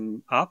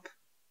bottom up,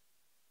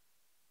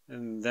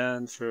 and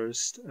then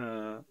first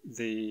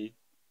the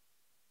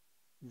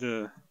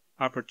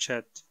upper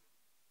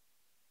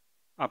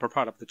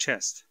part of the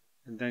chest,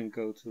 and then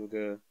go to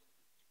the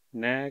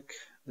neck,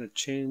 the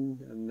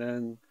chin, and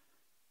then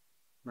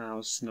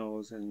mouth,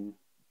 nose, and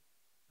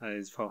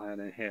eyes, forehead,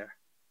 and hair.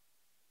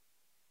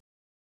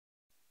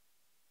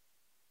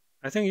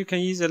 I think you can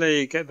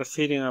easily get the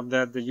feeling of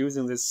that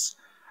using this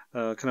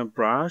kind of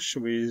brush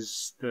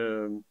with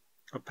the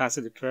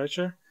opacity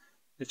pressure.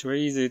 It's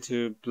very easy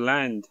to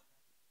blend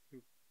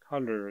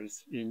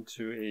colors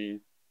into a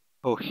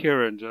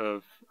coherent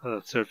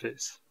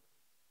surface.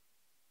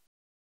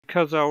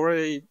 Because I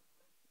already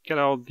get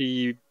all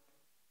the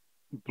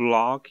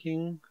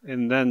blocking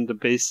and then the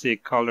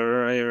basic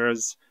color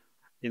areas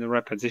in the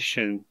right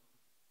position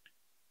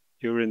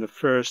during the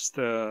first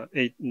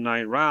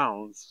 8-9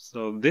 rounds.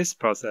 So this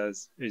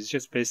process is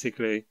just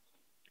basically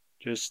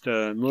just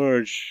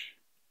merge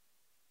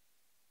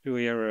two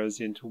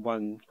areas into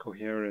one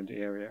coherent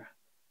area.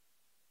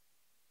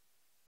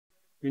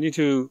 You need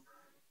to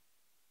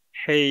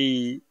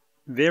pay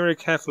very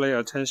carefully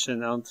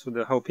attention onto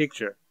the whole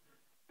picture,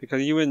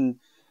 because even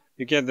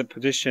you get the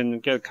position,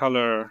 get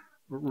color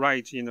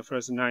right in the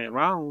first 9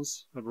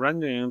 rounds of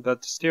rendering,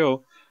 but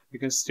still you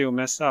can still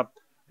mess up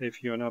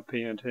if you're not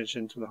paying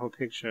attention to the whole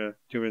picture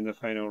during the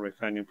final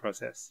refining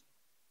process.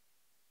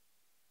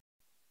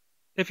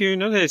 If you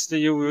notice,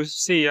 you will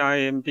see I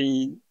am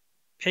been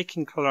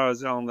picking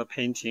colors on the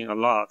painting a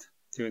lot.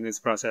 during this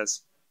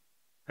process.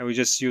 I will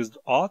just use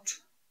Alt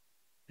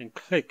and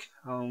click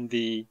on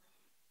the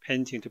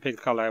painting to pick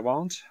the color I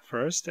want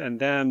first, and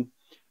then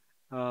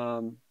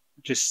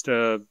just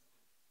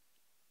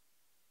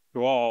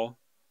draw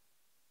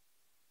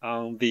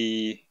on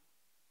the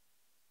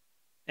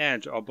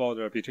edge or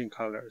border between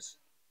colors.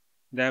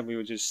 Then we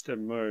will just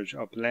merge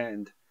or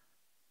blend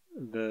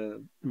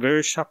the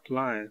very sharp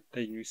line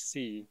that you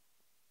see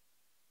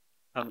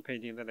on the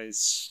painting that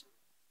is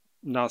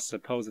not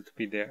supposed to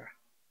be there.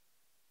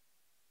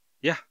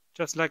 Yeah,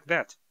 just like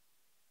that.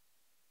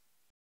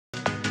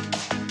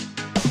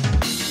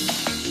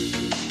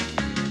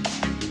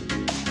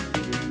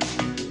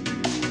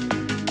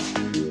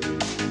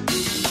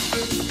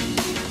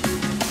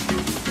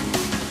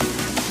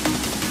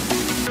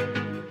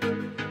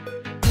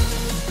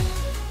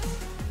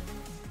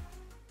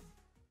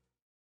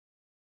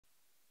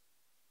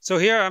 So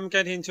here I'm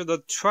getting to the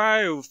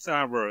 12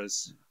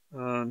 hours.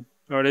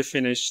 Already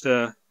finished,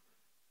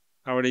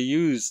 already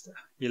used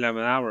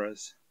 11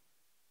 hours.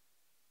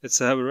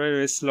 It's a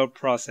very slow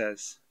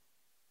process.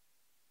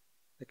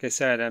 Like I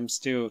said, I'm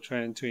still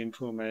trying to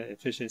improve my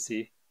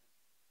efficiency.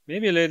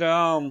 Maybe later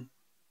on,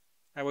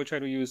 I will try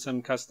to use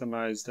some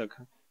customized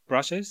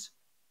brushes.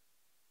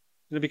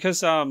 Because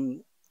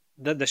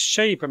the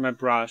shape of my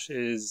brush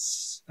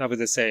is not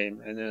the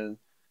same, and then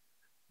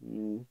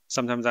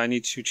sometimes I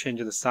need to change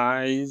the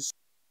size.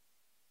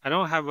 I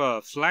don't have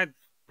a flat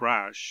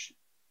brush.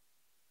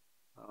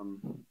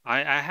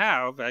 I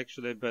have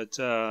actually, but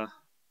I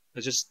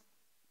just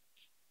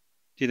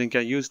didn't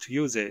get used to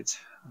use it.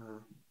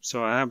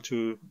 So I have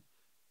to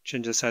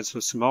change the size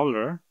to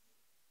smaller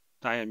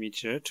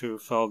diameter to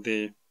follow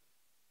the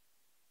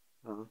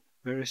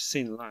very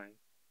thin line.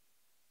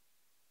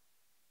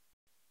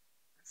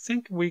 I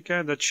think we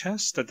got the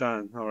chest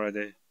done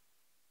already.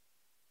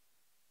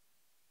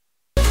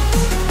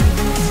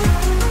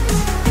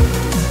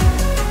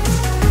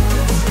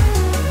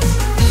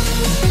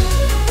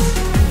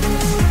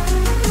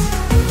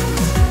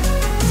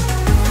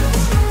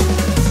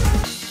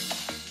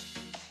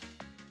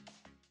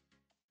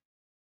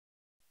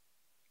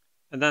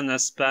 And then I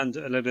spend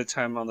a little bit of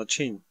time on the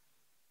chin.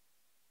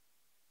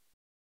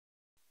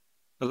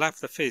 The left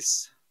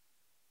face.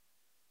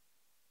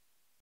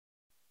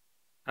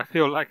 I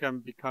feel like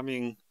I'm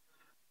becoming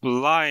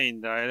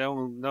blind. I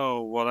don't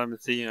know what I'm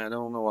seeing. I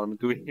don't know what I'm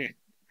doing.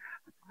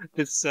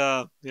 It's,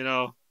 you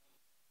know,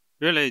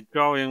 really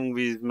drawing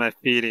with my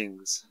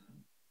feelings,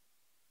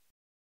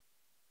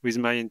 with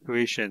my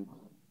intuition.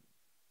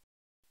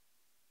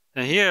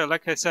 And here,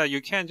 like I said,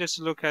 you can't just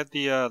look at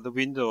the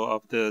window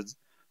of the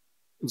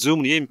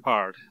zoomed in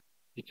part,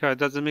 because it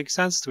doesn't make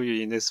sense to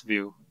you in this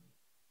view.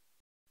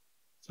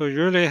 So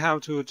you really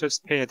have to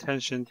just pay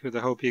attention to the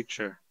whole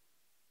picture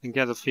and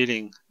get a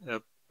feeling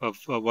of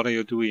what are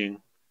you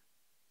doing,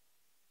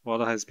 what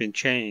has been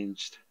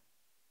changed,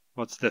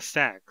 what's the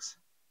facts.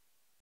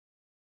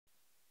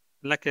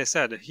 Like I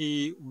said,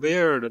 he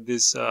wear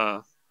this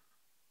fat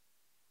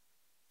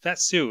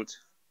suit,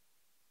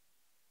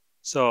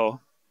 so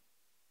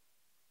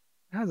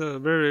it has a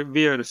very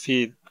weird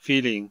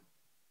feeling.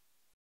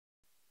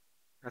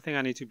 I think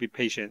I need to be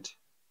patient.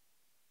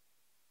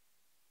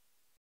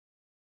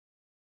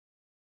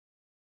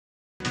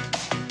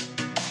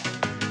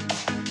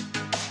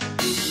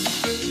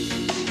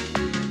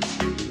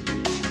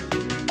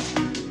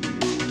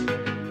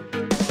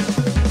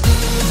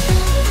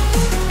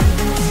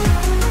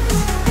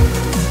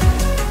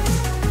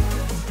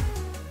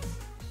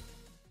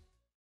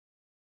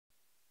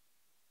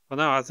 For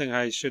now, I think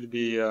I should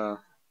be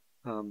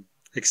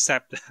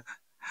accept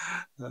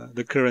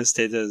the current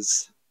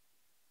status.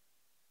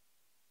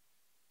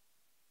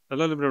 A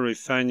little bit of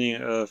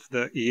refining of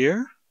the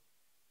ear.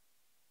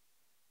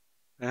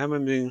 I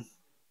haven't been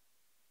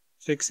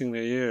fixing the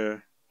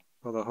ear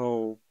for the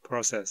whole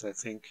process, I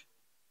think.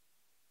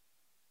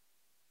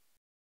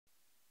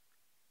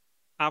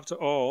 After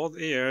all, the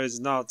ear is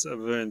not a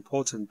very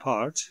important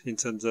part in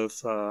terms of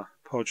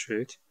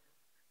portrait.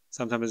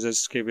 Sometimes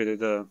just give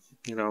it a,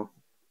 you know,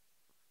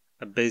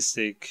 a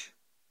basic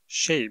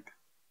shape,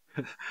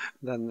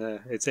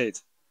 then it's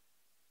it.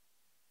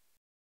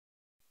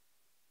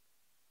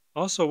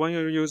 Also, when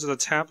you use the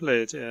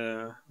tablet,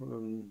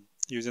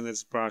 using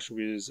this brush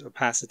with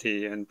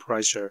opacity and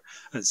pressure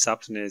and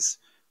softness,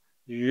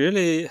 you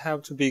really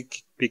have to be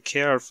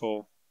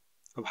careful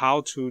of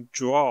how to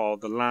draw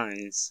the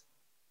lines.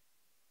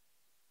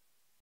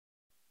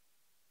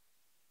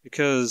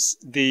 Because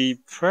the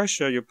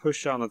pressure you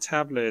push on the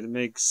tablet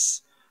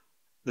makes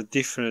the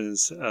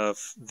difference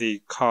of the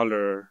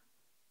color.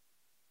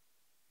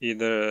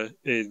 Either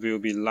it will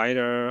be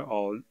lighter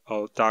or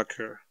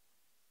darker.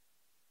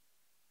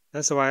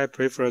 That's why I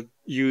prefer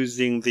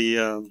using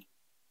the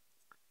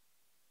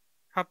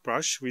hot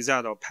brush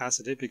without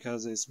opacity,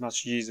 because it's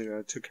much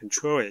easier to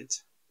control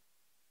it.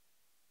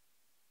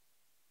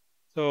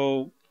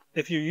 So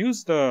if you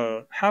use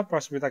the hot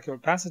brush with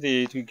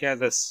opacity to get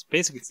the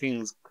basic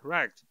things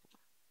correct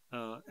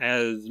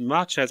as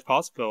much as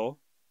possible,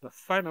 the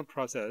final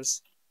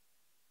process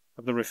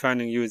of the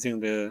refining using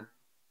the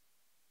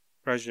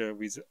Fraser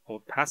with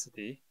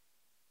opacity,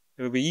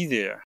 it will be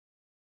easier.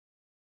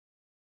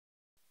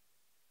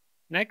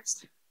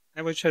 Next,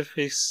 I will try to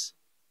fix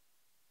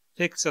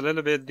a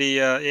little bit the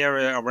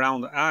area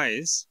around the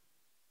eyes.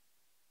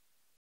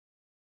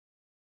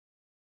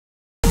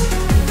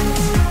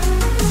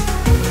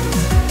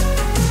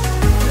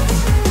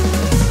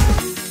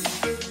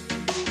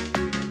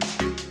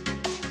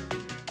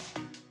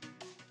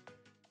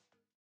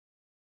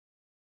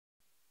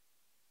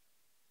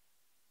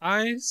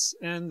 Eyes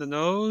and the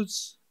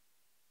nose,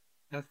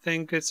 I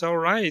think it's all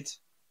right.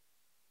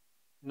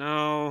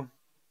 Now,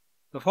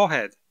 the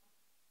forehead.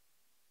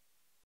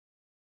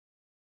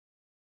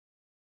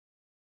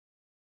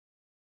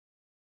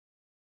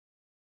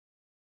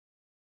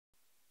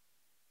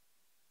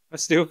 I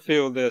still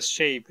feel the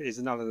shape is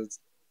not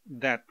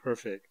that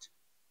perfect.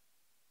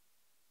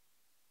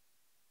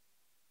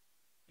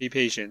 Be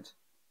patient.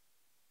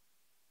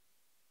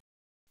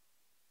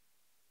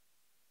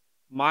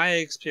 My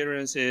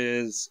experience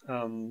is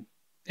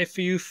if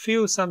you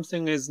feel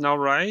something is not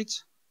right,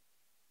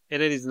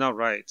 it is not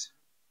right.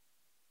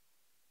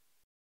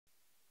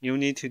 You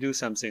need to do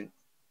something.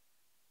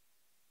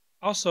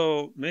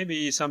 Also,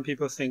 maybe some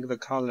people think the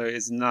color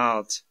is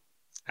not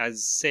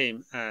as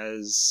same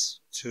as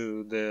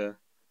to the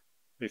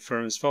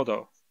reference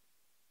photo.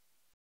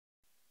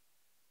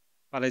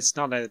 But it's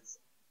not that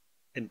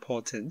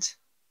important.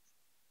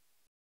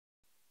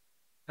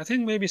 I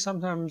think maybe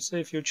sometimes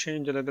if you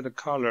change a little bit of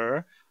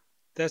color,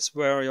 that's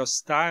where your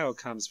style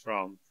comes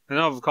from. And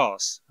of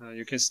course,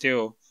 you can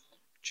still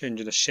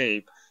change the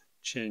shape,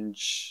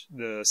 change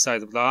the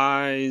size of the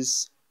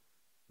eyes,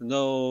 the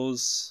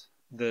nose,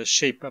 the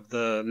shape of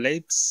the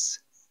lips,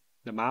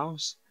 the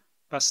mouth,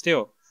 but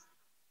still,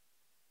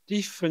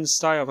 different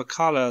style of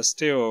color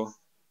still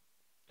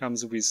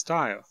comes with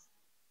style.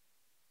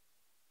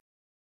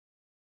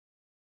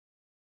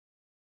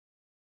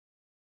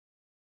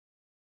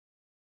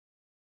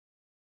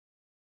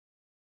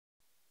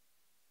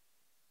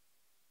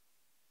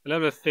 A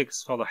little bit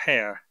fixed for the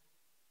hair.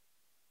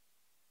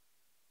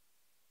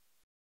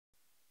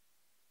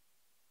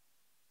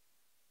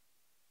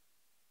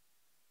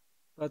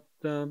 But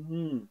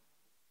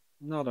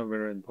not a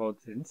very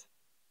important.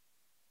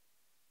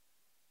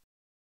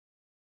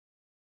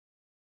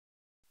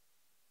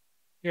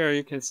 Here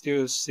you can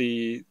still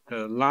see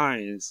the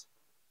lines,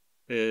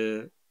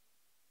 the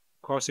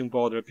crossing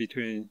border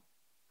between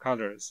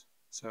colors.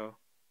 So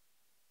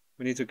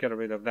we need to get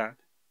rid of that.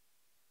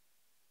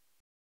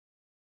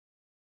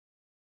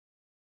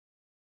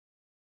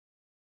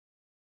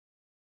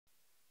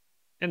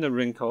 And the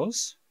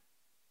wrinkles.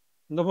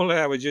 Normally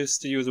I would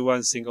just use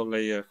one single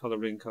layer for the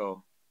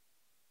wrinkle.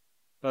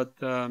 But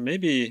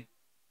maybe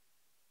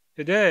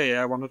today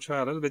I want to try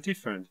a little bit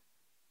different.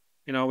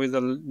 You know, with a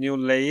new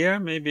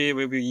layer, maybe it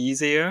will be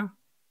easier.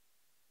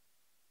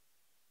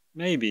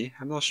 Maybe,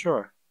 I'm not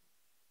sure.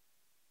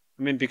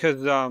 I mean,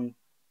 because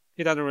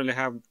it doesn't really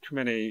have too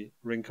many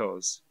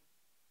wrinkles.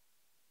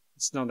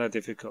 It's not that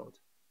difficult.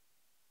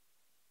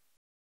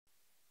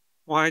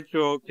 Why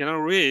draw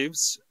Keanu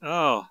Reeves?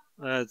 Oh,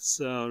 that's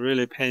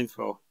really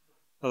painful.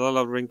 A lot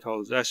of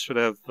wrinkles. I should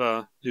have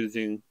used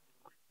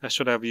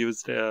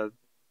a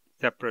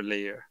separate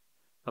layer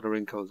for the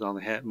wrinkles on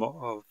the head,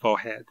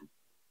 forehead.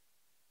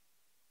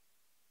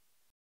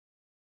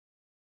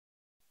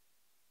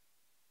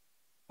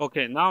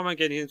 Okay, now I'm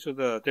getting into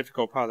the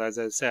difficult part, as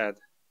I said.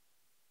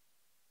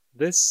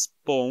 This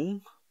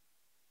bone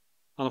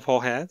on the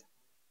forehead,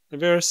 a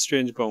very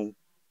strange bone.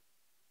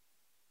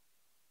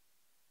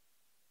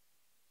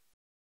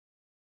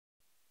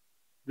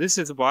 This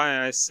is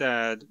why I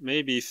said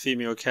maybe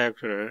female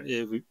character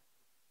it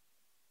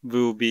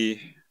will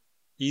be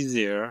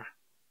easier.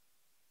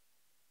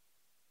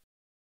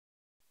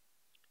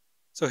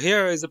 So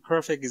here is a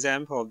perfect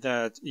example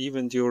that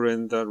even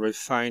during the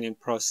refining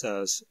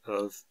process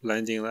of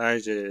blending the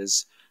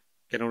edges,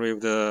 getting rid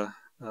of the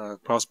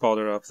cross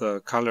border of the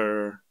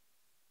color,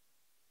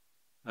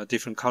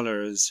 different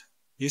colors,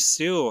 you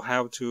still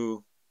have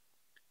to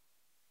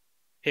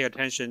pay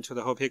attention to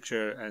the whole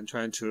picture and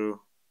trying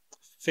to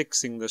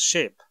fix the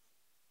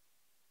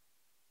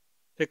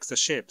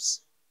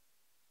shapes.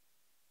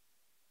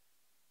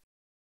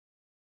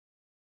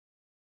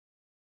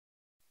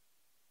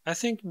 I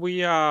think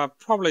we are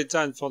probably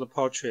done for the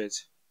portrait.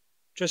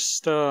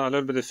 Just a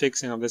little bit of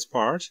fixing of this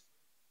part.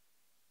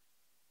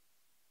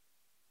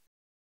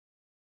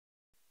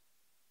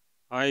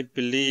 I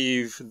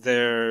believe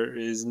there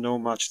is no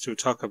much to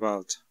talk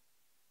about.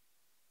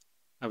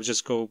 I will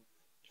just go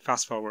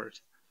fast forward.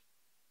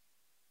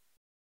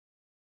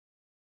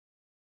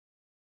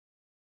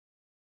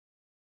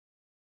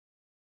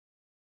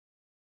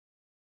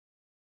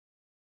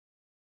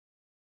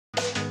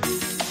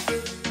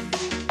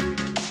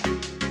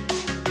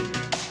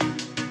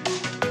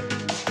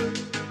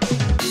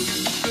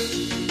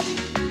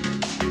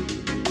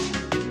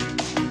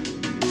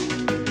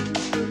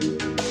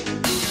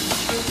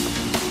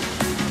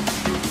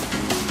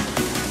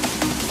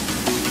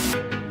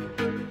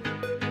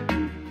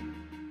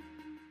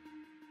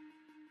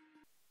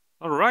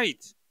 All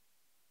right.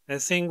 I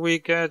think we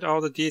get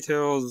all the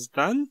details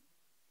done.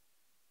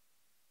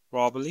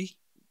 Probably.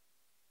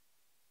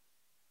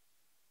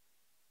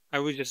 I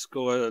will just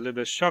go a little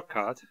bit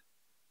shortcut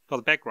for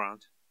the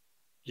background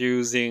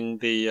using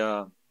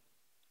the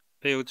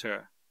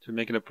filter to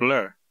make it a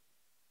blur.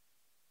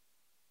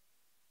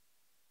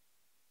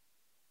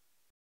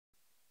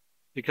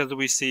 Because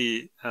we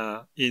see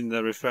in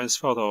the reference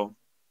photo,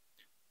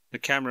 the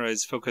camera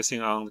is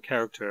focusing on the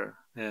character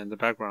and the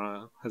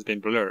background has been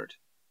blurred.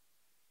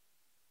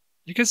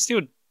 You can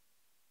still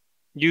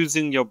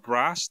using your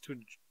brush to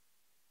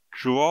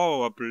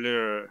draw a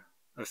blur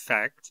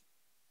effect,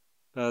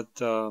 but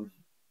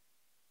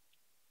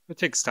it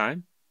takes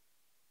time.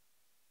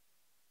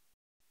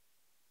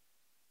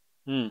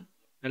 It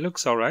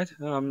looks all right.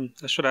 I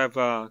should have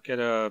get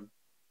a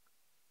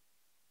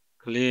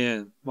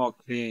more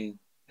clean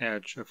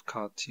edge of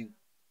cutting,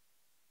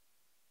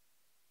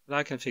 but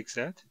I can fix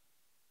that.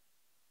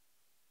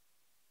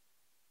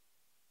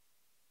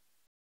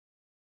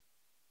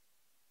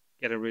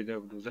 Get rid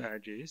of those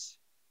edges,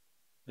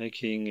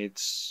 making it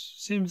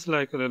seems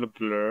like a little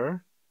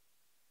blur.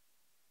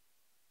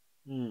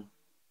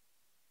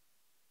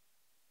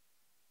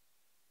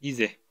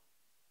 Easy.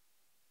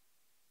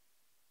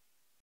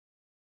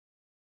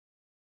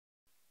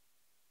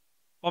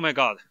 Oh my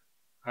god,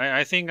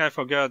 I think I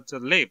forgot the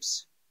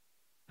lips.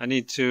 I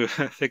need to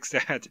fix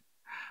that.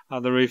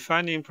 The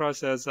refining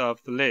process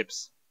of the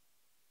lips.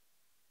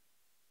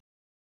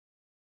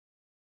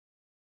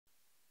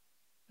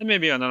 And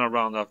maybe another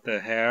round of the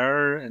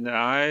hair and the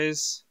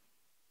eyes.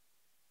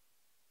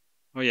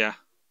 Oh yeah.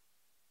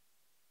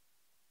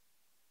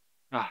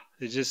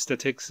 It just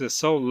takes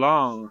so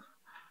long.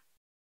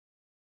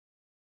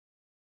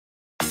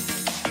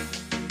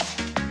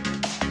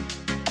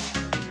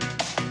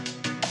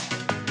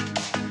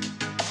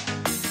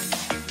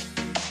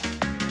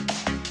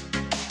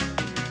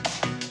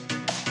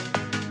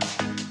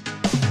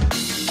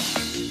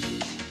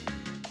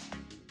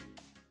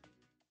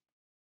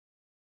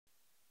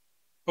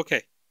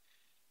 Okay,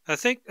 I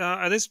think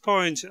at this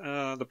point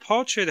the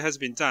portrait has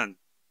been done.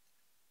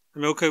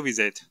 I'm okay with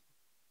it.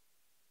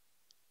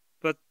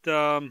 But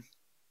I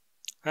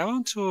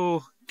want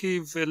to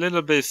give a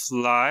little bit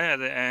fly at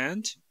the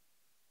end.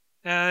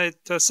 Add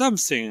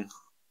something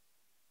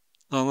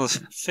on the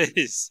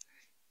face.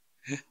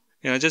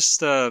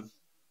 Just a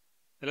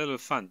little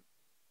fun.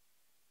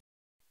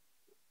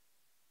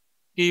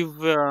 Give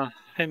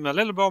him a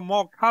little bit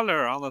more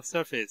color on the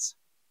surface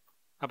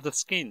of the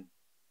skin.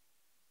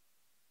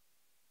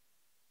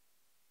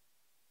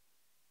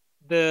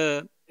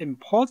 The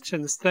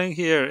important thing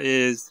here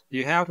is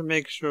you have to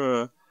make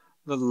sure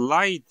the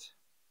light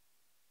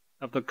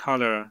of the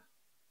color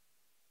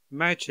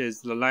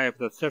matches the light of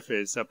the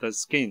surface of the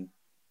skin,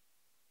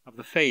 of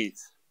the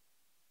face.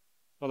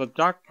 For the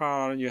dark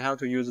part, you have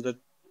to use the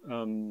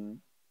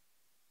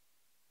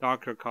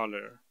darker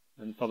color,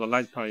 and for the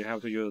light part, you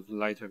have to use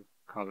lighter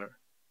color,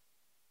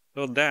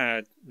 so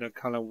that the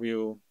color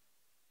will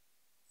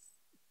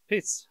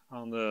fit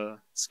on the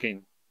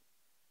skin.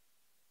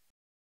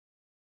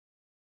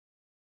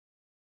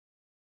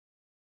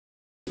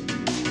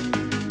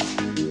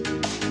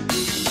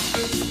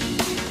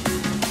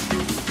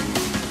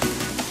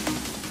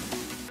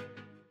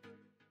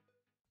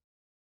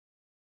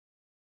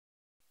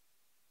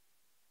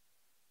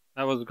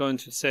 I was going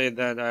to say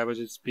that I would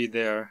just be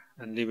there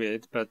and leave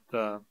it, but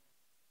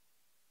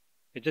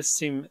it just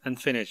seemed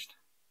unfinished.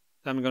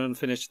 I'm going to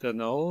finish the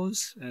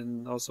nose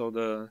and also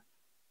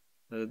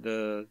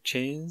the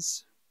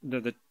chins,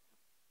 the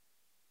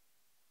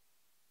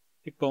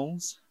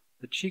cheekbones,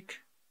 the cheek.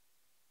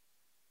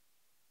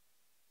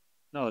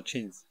 No, the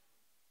chins.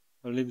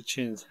 I'll leave the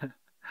chins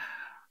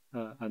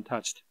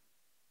untouched.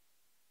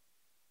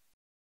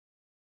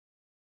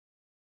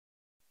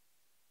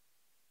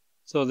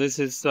 So this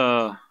is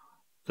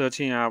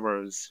 13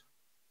 hours,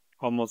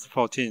 almost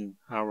 14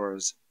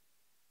 hours,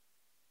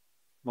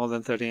 more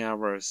than 13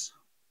 hours.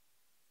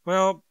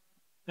 Well,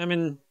 I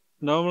mean,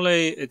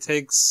 normally it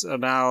takes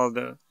about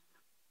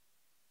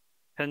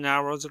 10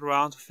 hours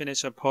around to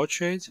finish a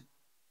portrait.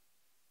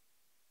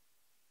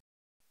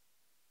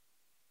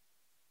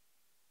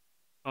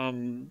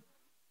 I'm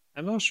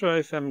not sure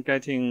if I'm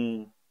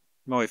getting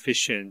more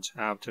efficient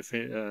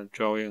after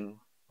drawing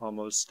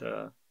almost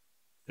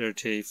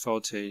 30,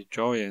 40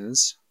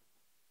 drawings,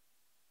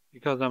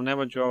 because I've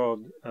never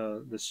drawn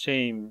the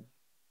same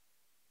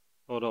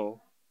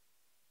photo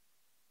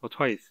for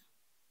twice.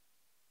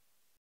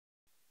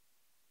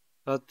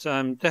 But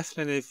I'm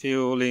definitely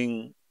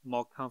feeling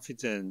more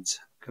confident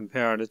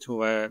compared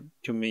to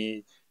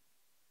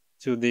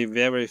the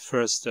very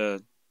first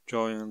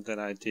drawing that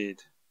I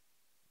did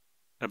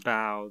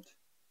about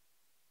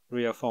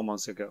 3 or 4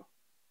 months ago.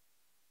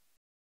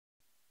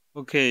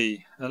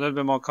 Okay, a little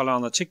bit more color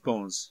on the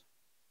cheekbones.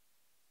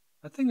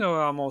 I think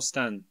we're almost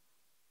done.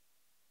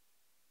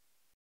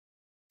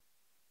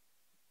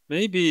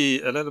 Maybe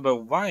a little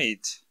bit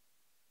white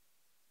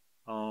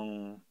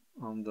on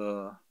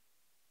the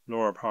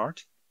lower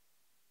part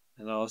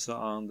and also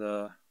on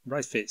the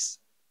right face.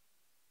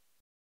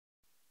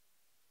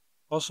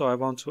 Also, I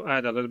want to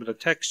add a little bit of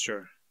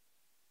texture.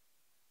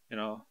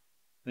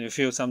 You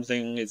feel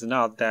something is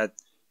not that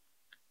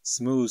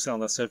smooth on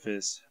the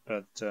surface,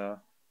 but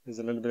there's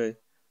a little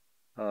bit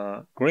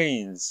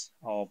grains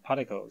or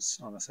particles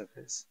on the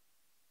surface.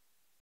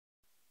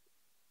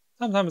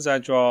 Sometimes I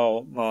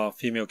draw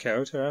female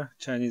character,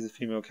 Chinese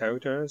female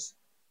characters.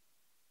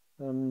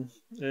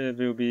 It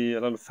will be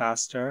a little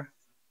faster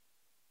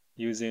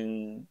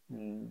using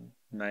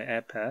my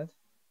iPad.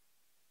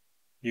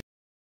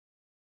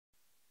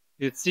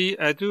 You see,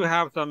 I do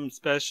have some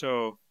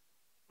special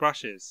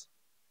brushes.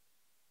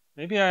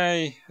 Maybe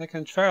I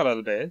can try a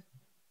little bit,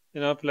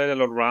 play a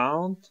little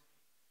around,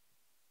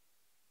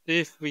 see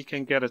if we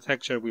can get a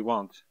texture we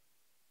want.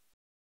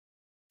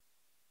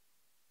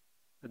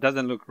 It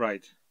doesn't look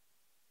right.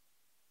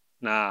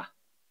 Nah,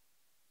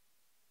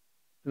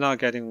 not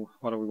getting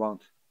what we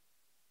want.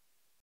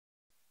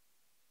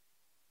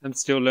 I'm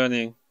still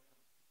learning.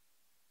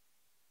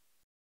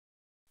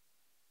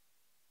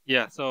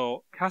 Yeah,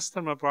 so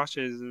customer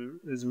brushes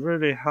is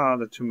really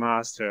hard to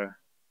master.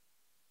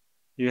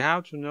 You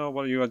have to know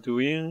what you are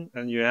doing,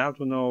 and you have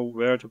to know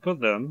where to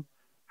put them,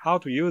 how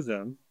to use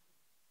them.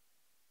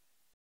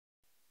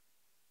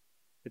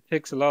 It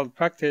takes a lot of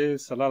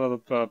practice, a lot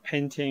of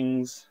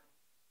paintings,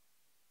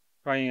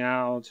 trying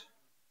out.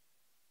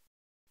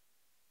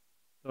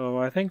 So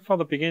I think for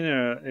the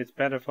beginner, it's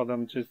better for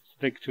them to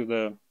stick to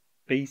the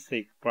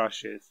basic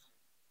brushes,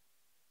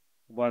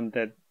 one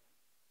that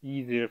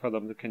easier for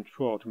them to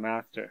control, to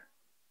master,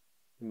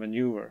 to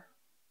maneuver.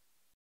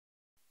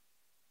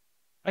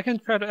 I can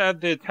try to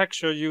add the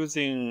texture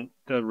using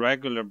the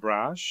regular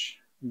brush,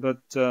 but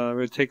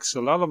it takes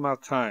a lot of my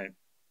time.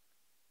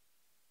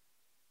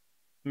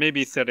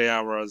 Maybe 30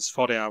 hours,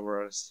 40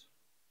 hours,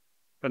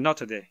 but not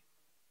today.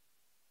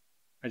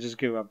 I just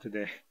give up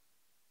today.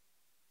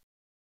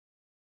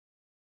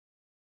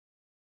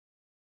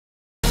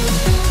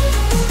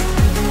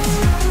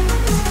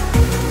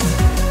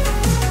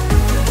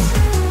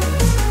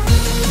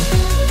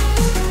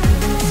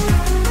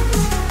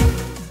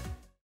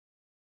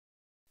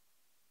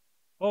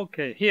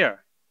 Okay,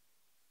 here.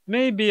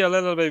 Maybe a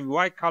little bit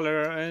white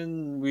color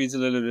and with a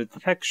little bit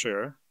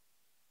texture.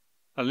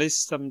 At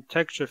least some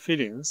texture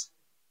feelings.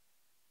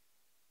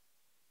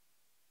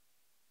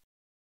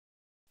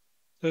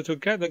 So to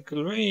get the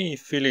green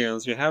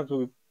feelings, you have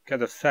to get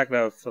the effect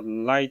of the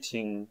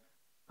lighting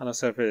on the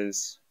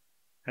surface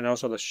and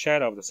also the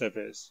shadow of the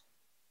surface.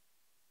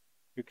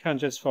 You can't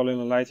just follow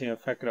the lighting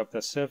effect of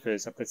the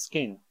surface of the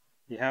skin.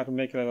 You have to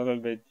make a little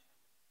bit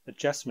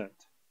adjustment.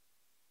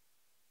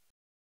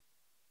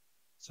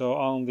 So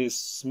on this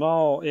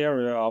small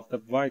area of the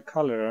white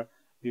color,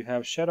 you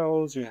have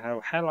shadows, you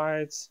have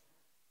highlights,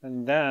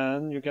 and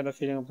then you get a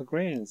feeling of the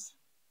greens.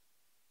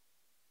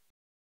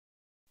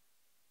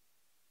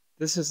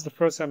 This is the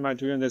first time I'm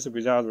doing this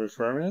without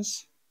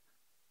reference.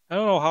 I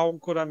don't know how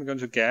good I'm going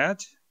to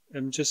get.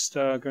 I'm just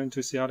going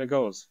to see how it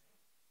goes.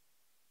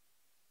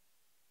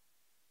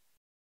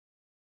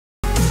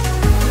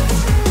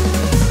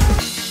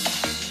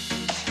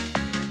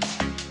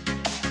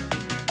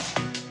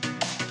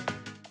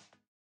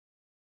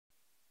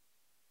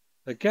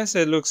 I guess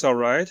it looks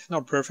alright.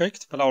 Not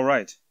perfect, but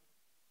alright.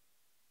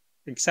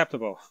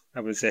 Acceptable, I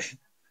would say.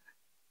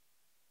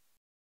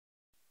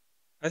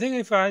 I think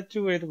if I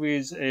do it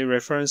with a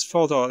reference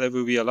photo, it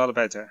will be a lot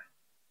better.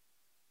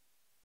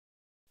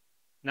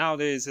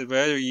 Nowadays, it's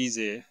very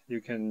easy.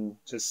 You can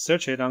just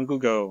search it on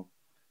Google.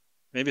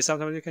 Maybe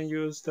sometimes you can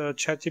use the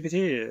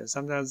ChatGPT.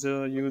 Sometimes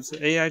use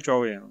AI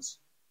drawings.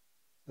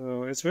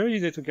 So it's very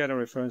easy to get a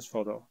reference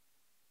photo.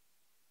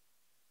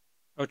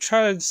 I'll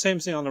try the same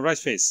thing on the right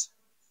face.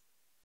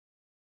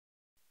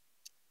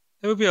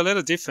 It will be a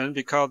little different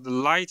because the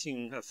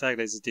lighting effect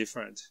is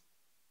different.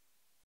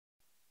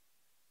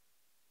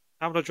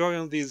 After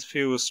drawing these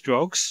few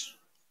strokes,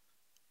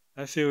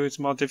 I feel it's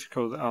more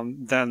difficult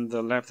than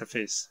the left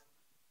face.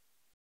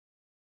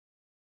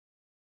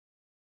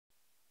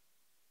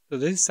 So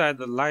this side,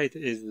 the light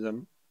is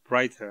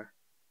brighter.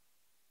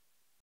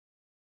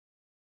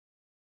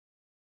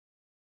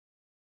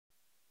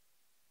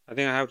 I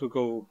think I have to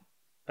go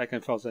back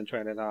and forth and try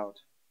it out.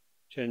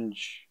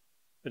 Change,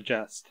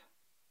 adjust.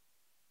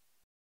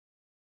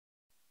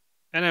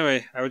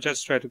 Anyway, I will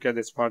just try to get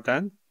this part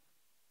done,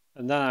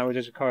 and then I will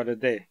just call it a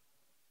day.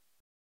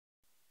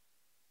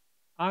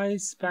 I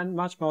spend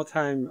much more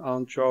time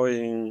on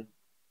drawing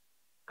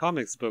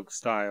comics book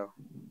style.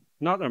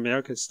 Not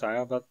American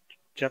style, but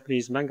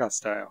Japanese manga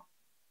style.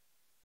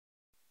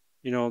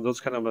 Those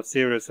kind of a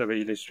series of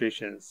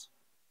illustrations.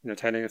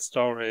 Telling a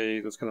story,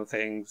 those kind of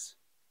things.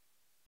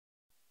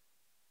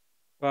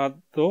 But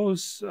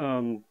those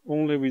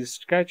only with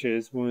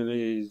sketches,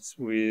 only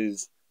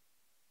with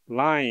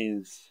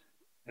lines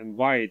and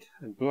white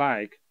and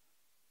black,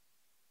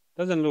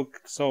 doesn't look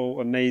so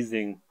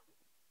amazing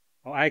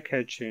or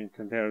eye-catching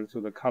compared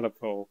to the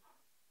colorful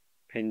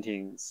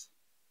paintings.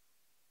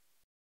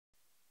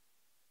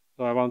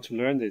 So I want to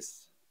learn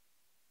this.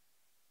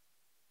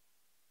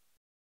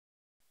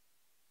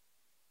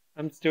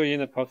 I'm still in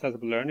the process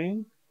of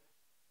learning,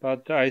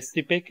 but I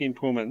see big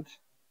improvement.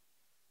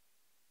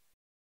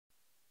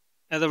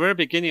 At the very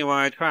beginning, when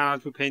I tried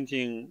out to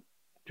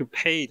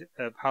paint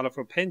a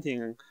colorful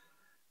painting,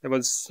 it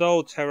was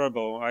so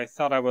terrible. I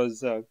thought I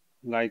was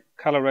like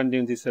color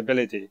rendering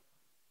disability.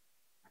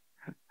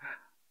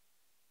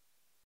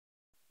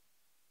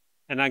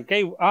 And I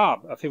gave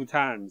up a few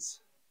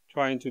times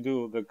trying to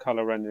do the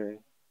color rendering.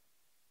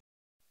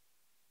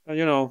 And,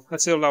 you know, I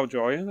still love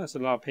drawing, I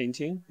still love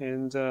painting,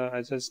 and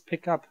I just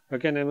pick up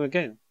again and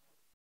again.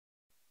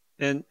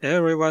 And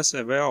every once in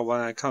a while,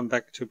 when I come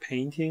back to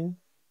painting,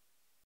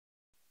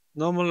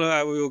 normally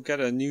I will get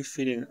a new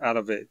feeling out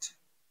of it.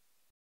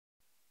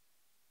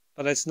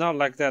 But it's not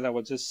like that. I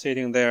was just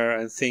sitting there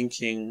and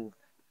thinking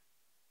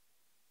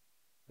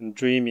and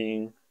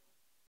dreaming.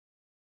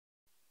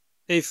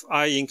 If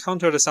I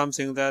encountered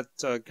something that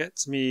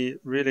gets me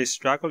really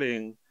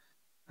struggling,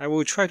 I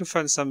will try to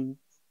find some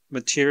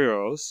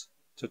tutorials,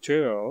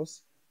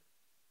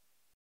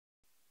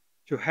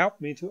 to help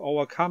me to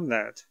overcome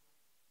that.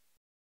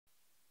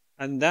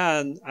 And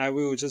then I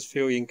will just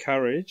feel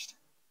encouraged,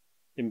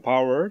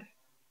 empowered,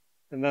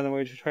 and then I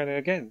will try it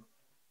again.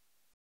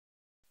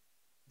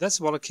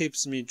 That's what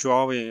keeps me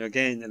drawing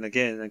again and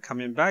again and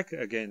coming back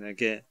again and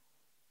again.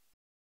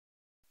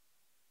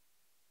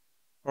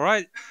 All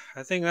right,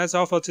 I think that's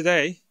all for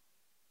today.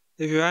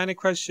 If you have any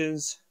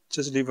questions,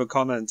 just leave a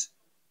comment.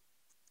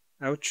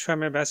 I will try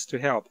my best to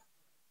help.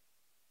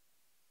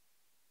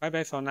 Bye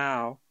bye for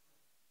now.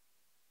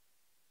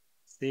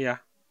 See ya.